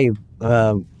him drive,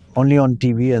 only on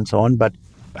TV and so on. But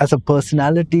as a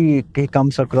personality, he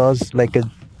comes across like a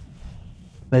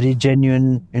very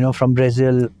genuine, from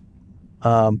Brazil,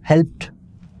 helped,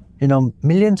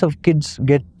 millions of kids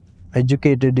get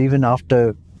educated even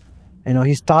after,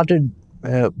 he started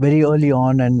very early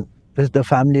on, and the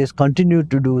family has continued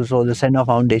to do so, the Senna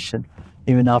Foundation,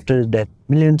 even after his death.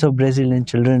 Millions of Brazilian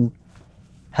children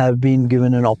have been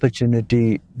given an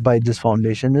opportunity by this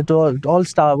foundation. It all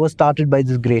was started by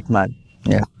this great man.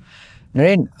 Yeah.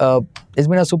 Narain, it's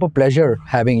been a super pleasure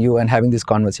having you and having this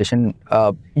conversation.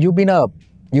 You've been a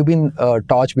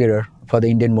torchbearer for the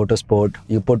Indian motorsport.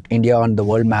 You put India on the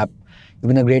world map. You've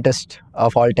been the greatest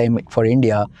of all time for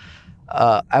India.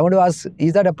 I want to ask,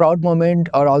 is that a proud moment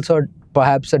or also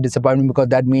perhaps a disappointment, because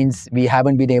that means we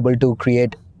haven't been able to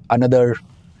create another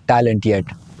talent yet?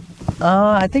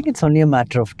 I think it's only a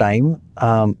matter of time.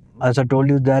 As I told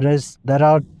you, there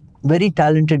are very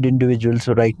talented individuals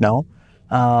right now.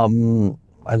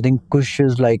 I think Kush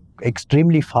is like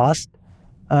extremely fast,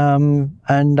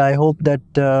 and I hope that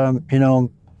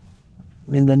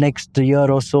in the next year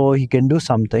or so he can do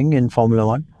something in Formula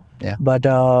One. Yeah. But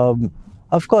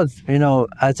of course,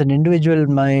 as an individual,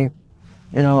 my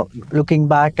looking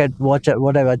back at what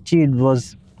I've achieved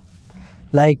was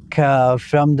like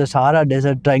from the Sahara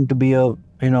Desert trying to be a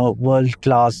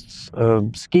world-class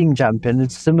skiing champion.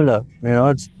 It's similar.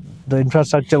 The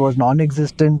infrastructure was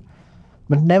non-existent,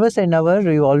 but never say never.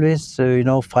 You always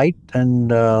fight,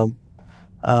 and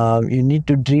you need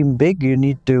to dream big. You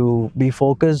need to be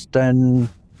focused, and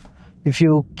if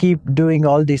you keep doing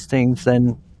all these things,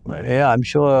 then I'm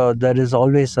sure there is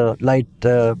always a light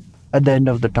at the end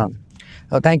of the tunnel.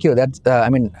 Oh, thank you. That's.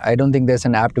 I don't think there's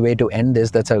an apt way to end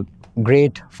this. That's a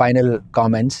great final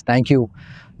comments. Thank you,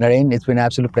 Narain. It's been an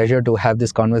absolute pleasure to have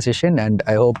this conversation, and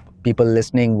I hope people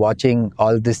listening, watching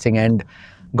all this thing and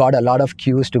got a lot of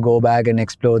cues to go back and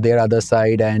explore their other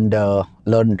side and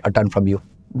learn a ton from you.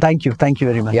 Thank you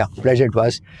very much. Yeah, pleasure it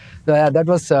was. So, that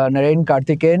was Narain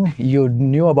Karthikeyan. You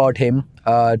knew about him.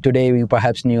 Today you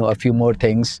perhaps knew a few more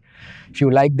things. If you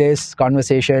like this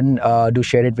conversation, do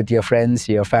share it with your friends,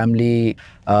 your family.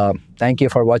 Thank you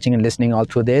for watching and listening all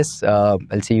through this. I'll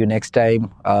see you next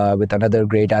time with another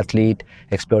great athlete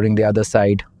exploring the other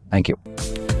side. Thank you.